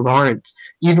 Jennifer Lawrence,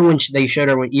 even when they showed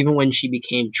her, even when she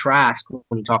became Trask,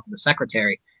 when he talked to the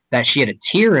secretary, that she had a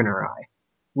tear in her eye.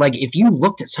 Like, if you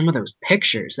looked at some of those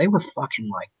pictures, they were fucking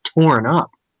like torn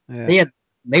up. Yeah. They had,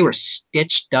 they were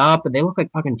stitched up, and they looked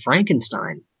like fucking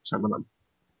Frankenstein. Some of them.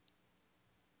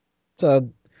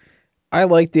 So I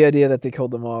like the idea that they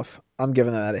killed them off. I'm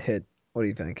giving that a hit. What do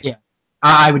you think? Yeah,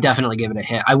 I would definitely give it a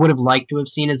hit. I would have liked to have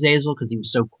seen Azazel because he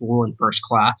was so cool in First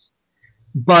Class,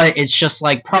 but it's just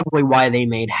like probably why they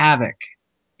made Havoc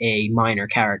a minor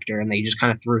character and they just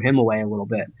kind of threw him away a little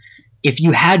bit. If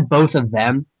you had both of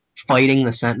them fighting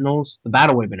the Sentinels, the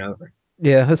battle would have been over.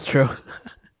 Yeah, that's true.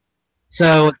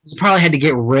 So you probably had to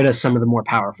get rid of some of the more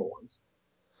powerful ones.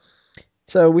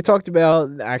 So we talked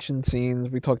about action scenes,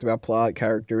 we talked about plot,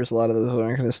 characters, a lot of this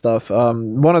other kind of stuff.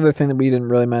 One other thing that we didn't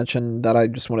really mention that I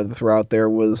just wanted to throw out there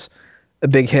was a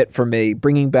big hit for me,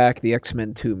 bringing back the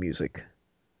X-Men 2 music.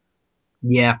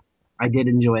 Yeah, I did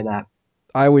enjoy that.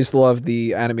 I always love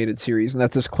the animated series, and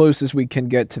that's as close as we can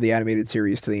get to the animated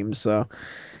series themes. So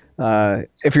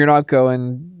if you're not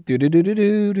going do do do do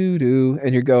do do do,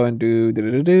 and you're going do do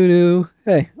do do do,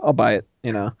 hey, I'll buy it.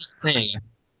 There you go.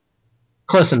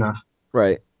 Close enough.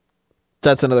 Right?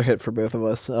 That's another hit for both of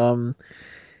us. And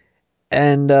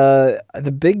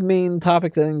the big main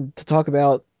topic then to talk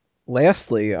about,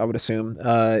 lastly, I would assume,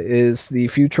 is the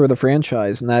future of the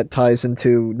franchise, and that ties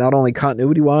into not only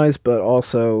continuity wise, but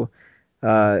also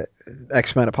uh,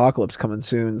 X Men Apocalypse coming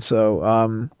soon.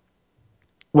 So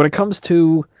when it comes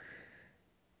to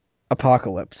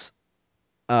Apocalypse,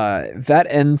 that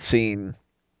end scene.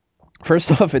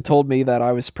 First off, it told me that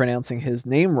I was pronouncing his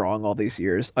name wrong all these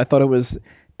years. I thought it was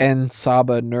En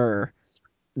Saba Nur,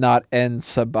 not En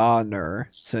Sabah Nur.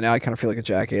 So now I kind of feel like a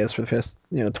jackass for the past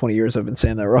 20 years I've been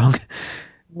saying that wrong.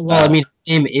 Well, I Uh, mean,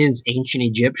 his name is ancient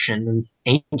Egyptian,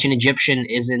 and ancient Egyptian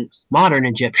isn't modern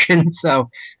Egyptian, so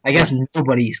I guess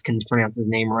nobody can pronounce his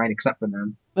name right except for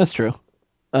them. that's true.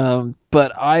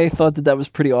 But I thought that was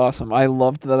pretty awesome. I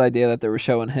loved that idea that they were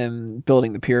showing him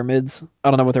building the pyramids.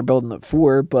 I don't know what they're building it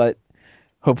for, but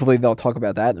hopefully they'll talk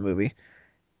about that in the movie.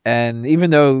 And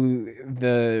even though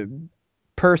the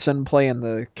person playing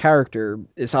the character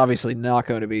is obviously not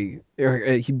going to be, or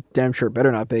he damn sure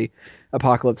better not be,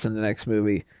 Apocalypse in the next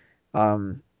movie,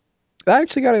 um, I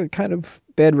actually got a kind of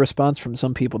bad response from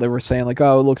some people. They were saying like,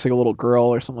 "Oh, it looks like a little girl"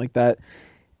 or something like that.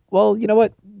 Well, you know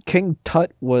what? King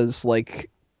Tut was like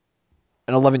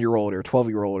an 11-year-old or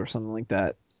 12-year-old or something like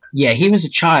that. Yeah, he was a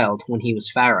child when he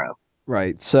was Pharaoh.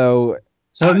 Right. So,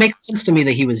 So it makes sense to me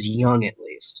that he was young at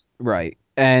least. right.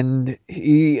 And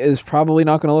he is probably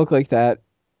not going to look like that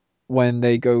when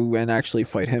they go and actually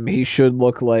fight him. He should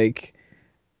look like,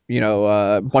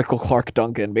 Michael Clark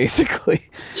Duncan, basically.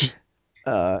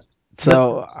 Uh,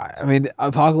 But I mean,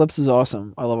 Apocalypse is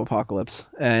awesome. I love Apocalypse.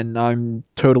 And I'm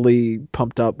totally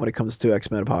pumped up when it comes to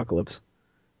X Men Apocalypse.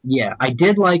 yeah, I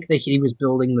did like that he was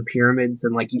building the pyramids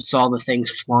and like you saw the things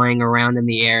flying around in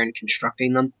the air and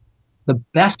constructing them. The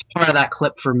best part of that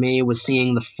clip for me was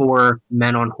seeing the four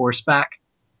men on horseback,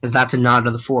 because that's a nod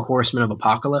to the four horsemen of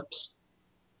Apocalypse.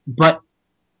 But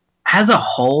as a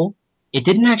whole, it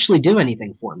didn't actually do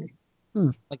anything for me.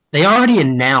 Hmm. Like they already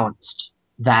announced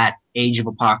that Age of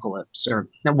Apocalypse, or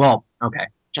well, okay,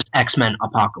 just X Men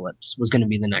Apocalypse was going to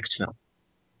be the next film.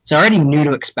 So I already knew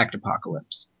to expect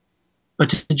Apocalypse. But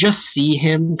to just see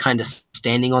him kind of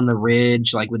standing on the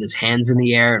ridge, like with his hands in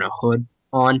the air and a hood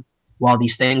on, while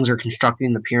these things are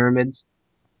constructing the pyramids,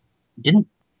 didn't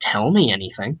tell me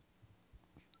anything.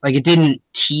 Like it didn't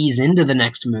tease into the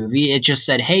next movie. It just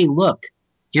said, "Hey, look,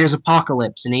 here's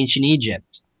Apocalypse in ancient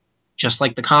Egypt," just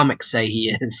like the comics say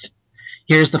he is.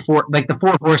 Here's the four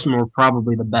horsemen were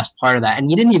probably the best part of that, and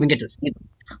you didn't even get to see them.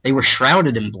 They were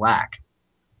shrouded in black,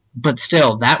 but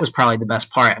still, that was probably the best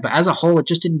part. But as a whole, it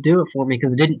just didn't do it for me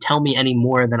because it didn't tell me any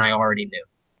more than I already knew.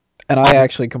 And I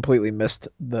actually completely missed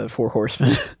the Four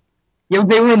Horsemen. They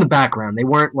were in the background. They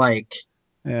weren't like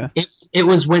Yeah. it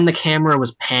was when the camera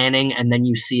was panning and then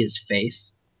you see his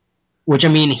face. Which I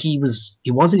mean, he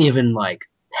wasn't even like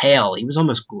pale. He was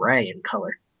almost gray in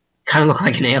color. Kind of looked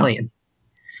like an alien.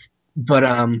 But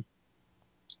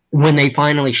when they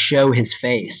finally show his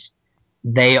face,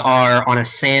 they are on a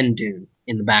sand dune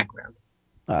in the background.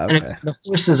 And Okay. the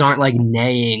horses aren't like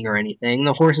neighing or anything.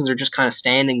 The horses are just kind of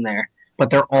standing there, but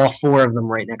they're all four of them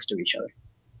right next to each other.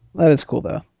 That is cool,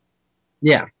 though.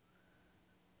 Yeah.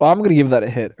 Well, I'm going to give that a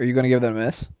hit. Are you going to give that a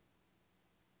miss?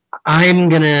 I'm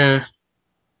gonna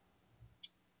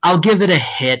I'll give it a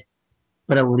hit,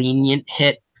 but a lenient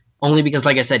hit. Only because,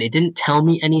 like I said, it didn't tell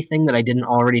me anything that I didn't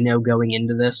already know going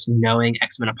into this, knowing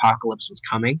X Men Apocalypse was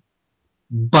coming.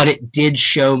 But it did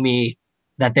show me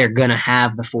that they're gonna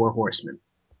have the Four Horsemen.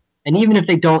 And even if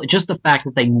they don't, just the fact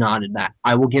that they nodded that,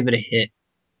 I will give it a hit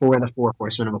for the Four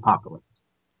Horsemen of Apocalypse.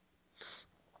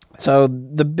 So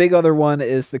the big other one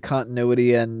is the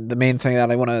continuity, and the main thing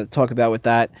that I want to talk about with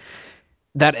that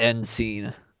end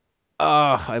scene.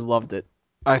 Oh, I loved it.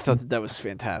 I thought that was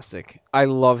fantastic. I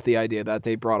loved the idea that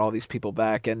they brought all these people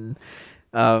back, and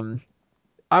um,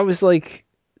 I was like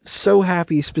so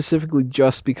happy specifically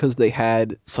just because they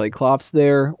had Cyclops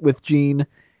there with Jean,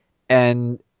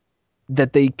 and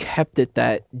that they kept it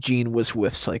that Jean was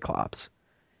with Cyclops.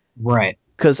 Right.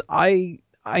 Because I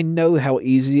know how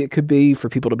easy it could be for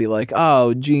people to be like,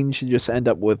 oh, Jean should just end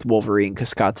up with Wolverine because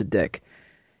Scott's a dick.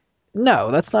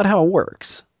 No, that's not how it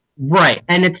works. Right.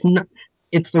 And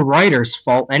it's the writer's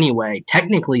fault anyway.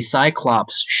 Technically,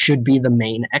 Cyclops should be the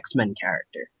main X Men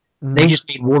character. They Mm-hmm. just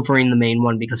made Wolverine the main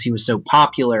one because he was so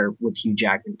popular with Hugh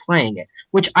Jackman playing it,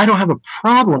 which I don't have a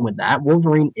problem with that.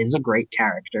 Wolverine is a great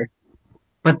character.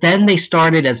 But then they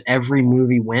started as every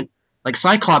movie went. Like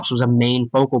Cyclops was a main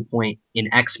focal point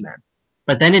in X Men.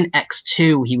 But then in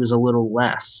X2, he was a little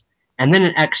less. And then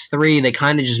in X3, they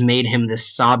kind of just made him this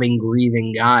sobbing,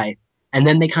 grieving guy. And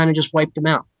then they kind of just wiped him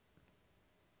out.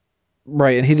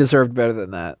 Right, and he deserved better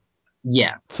than that.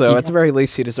 Yeah. So at the very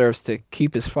least, he deserves to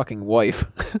keep his fucking wife.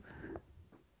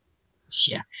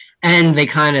 Yeah. And they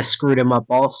kind of screwed him up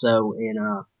also in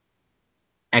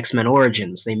X Men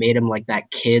Origins. They made him like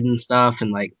that kid and stuff,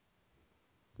 and like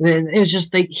it was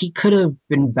just he could have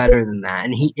been better than that,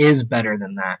 and he is better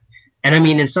than that. And I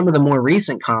mean, in some of the more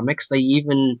recent comics, they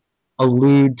even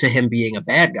allude to him being a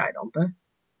bad guy, don't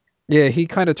they? Yeah, he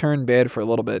kind of turned bad for a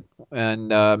little bit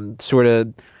and sort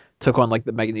of took on like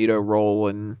the Magneto role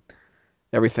and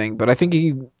everything. But I think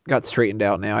he got straightened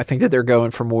out now. I think that they're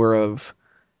going for more of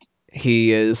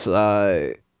he is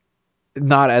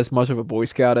not as much of a Boy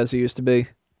Scout as he used to be,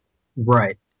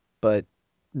 Right. but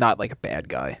not like a bad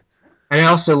guy. And I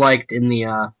also liked in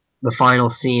the final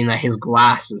scene that his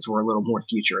glasses were a little more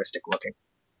futuristic looking.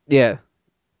 Yeah,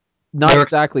 They not were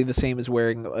exactly the same as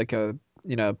wearing like a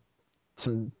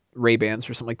some Ray Bans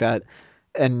or something like that,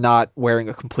 and not wearing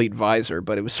a complete visor,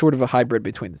 but it was sort of a hybrid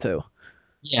between the two.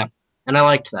 Yeah, and I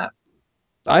liked that.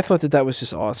 I thought that that was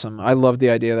just awesome. I love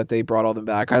the idea that they brought all them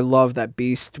back. I love that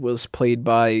Beast was played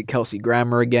by Kelsey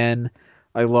Grammer again.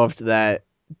 I loved that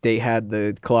they had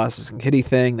the Colossus and Kitty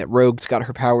thing, that Rogue's got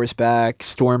her powers back,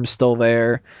 Storm's still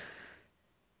there.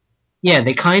 Yeah,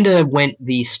 they kind of went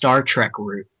the Star Trek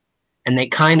route, and they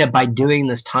kind of, by doing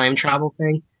this time travel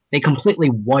thing, they completely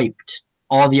wiped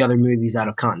all the other movies out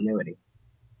of continuity.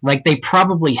 Like, they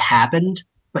probably happened,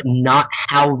 but not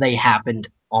how they happened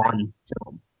on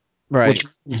film. Right. Which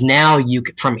means now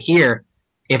from here,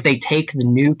 if they take the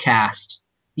new cast,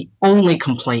 the only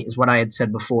complaint is what I had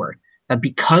said before, that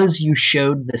because you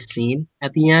showed the scene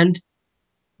at the end,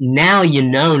 now you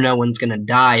know no one's going to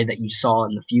die that you saw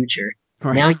in the future.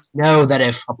 Right. Now you know that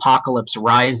if Apocalypse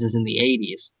rises in the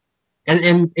 80s,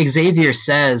 and Xavier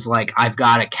says, like, I've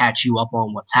got to catch you up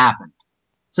on what's happened.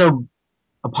 So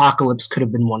Apocalypse could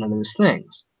have been one of those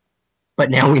things.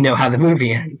 But now we know how the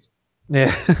movie ends.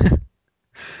 Yeah.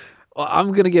 Well,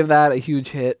 I'm gonna give that a huge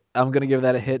hit. I'm gonna give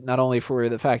that a hit not only for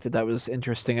the fact that that was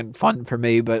interesting and fun for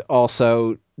me, but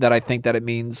also that I think that it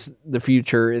means the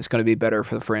future is going to be better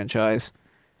for the franchise.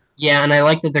 Yeah, and I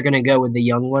like that they're going to go with the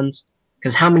young ones,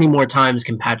 because how many more times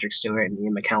can Patrick Stewart and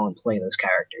Ian McKellen play those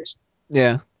characters?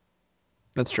 Yeah,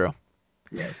 that's true.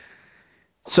 Yeah.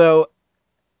 So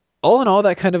all in all,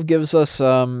 that kind of gives us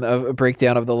a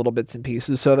breakdown of the little bits and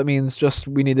pieces. So that means just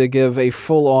we need to give a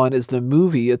full on, is the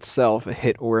movie itself a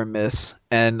hit or a miss?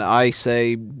 And I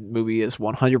say movie is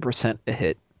 100% a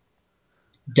hit.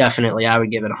 Definitely, I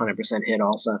would give it a 100% hit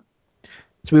also.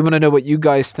 So we want to know what you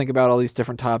guys think about all these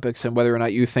different topics and whether or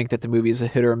not you think that the movie is a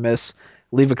hit or a miss.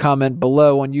 Leave a comment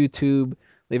below on YouTube.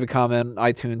 Leave a comment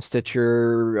on iTunes,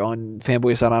 Stitcher, on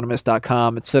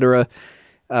fanboysanonymous.com, etc.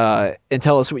 And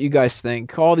tell us what you guys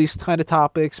think. All these kind of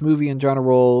topics, movie in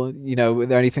general, is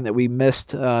there anything that we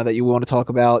missed that you want to talk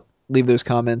about? Leave those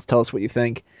comments. Tell us what you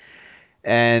think.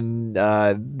 And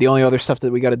the only other stuff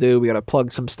that we got to do, we got to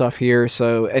plug some stuff here.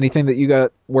 So anything that you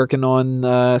got working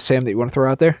on, Sam, that you want to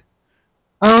throw out there?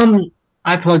 Um,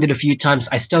 I plugged it a few times.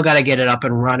 I still got to get it up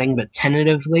and running, but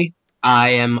tentatively, I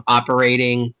am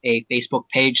operating a Facebook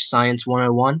page, Science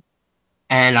 101,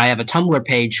 and I have a Tumblr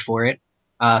page for it,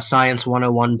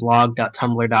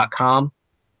 science101blog.tumblr.com.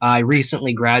 I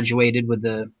recently graduated with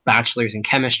a bachelor's in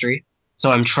chemistry,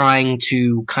 so I'm trying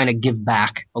to kind of give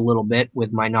back a little bit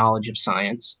with my knowledge of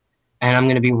science. And I'm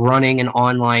going to be running an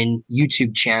online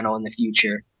YouTube channel in the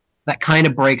future that kind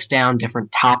of breaks down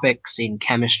different topics in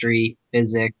chemistry,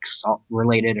 physics,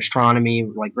 related astronomy,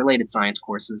 like related science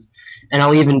courses. And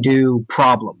I'll even do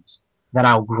problems that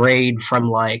I'll grade from,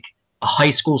 like, a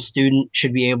high school student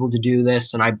should be able to do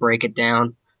this, and I break it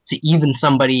down to even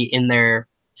somebody in their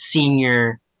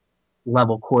senior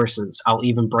level courses. I'll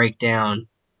even break down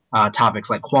topics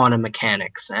like quantum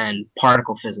mechanics and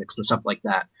particle physics and stuff like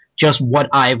that. Just what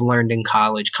I've learned in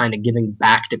college, kind of giving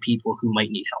back to people who might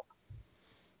need help.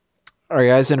 All right,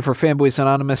 guys, and for Fanboys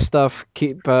Anonymous stuff,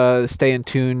 keep staying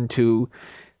tuned to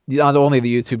not only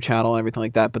the YouTube channel and everything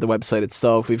like that, but the website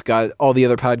itself. We've got all the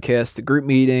other podcasts, the group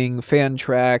meeting, fan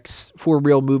tracks, For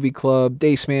Real Movie Club,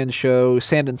 Daceman Show,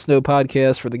 Sand and Snow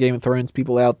podcast for the Game of Thrones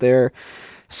people out there,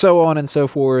 so on and so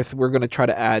forth. We're going to try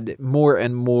to add more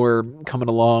and more coming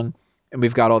along, and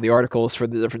we've got all the articles for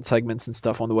the different segments and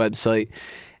stuff on the website.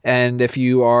 And if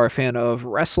you are a fan of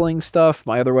wrestling stuff,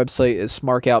 my other website is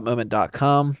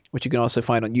smarkoutmoment.com, which you can also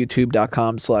find on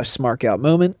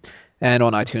youtube.com/smarkoutmoment and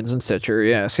on iTunes and Stitcher.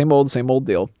 Yeah, same old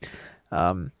deal.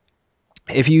 Um,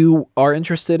 if you are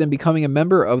interested in becoming a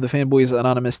member of the Fanboys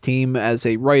Anonymous team as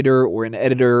a writer or an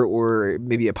editor or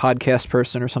maybe a podcast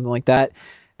person or something like that,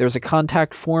 there's a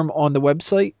contact form on the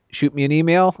website. Shoot me an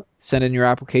email, send in your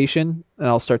application, and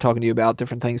I'll start talking to you about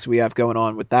different things we have going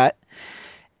on with that.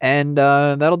 And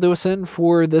that'll do us in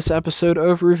for this episode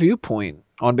of Review Point.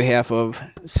 On behalf of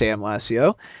Sam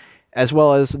Lassio, as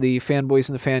well as the fanboys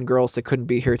and the fangirls that couldn't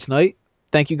be here tonight,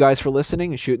 thank you guys for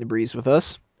listening and shooting the breeze with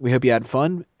us. We hope you had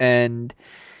fun. And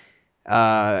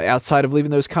outside of leaving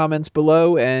those comments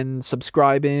below and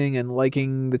subscribing and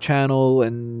liking the channel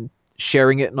and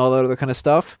sharing it and all that other kind of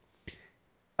stuff,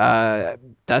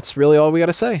 that's really all we got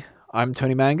to say. I'm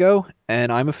Tony Mango,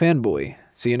 and I'm a fanboy.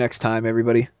 See you next time,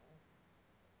 everybody.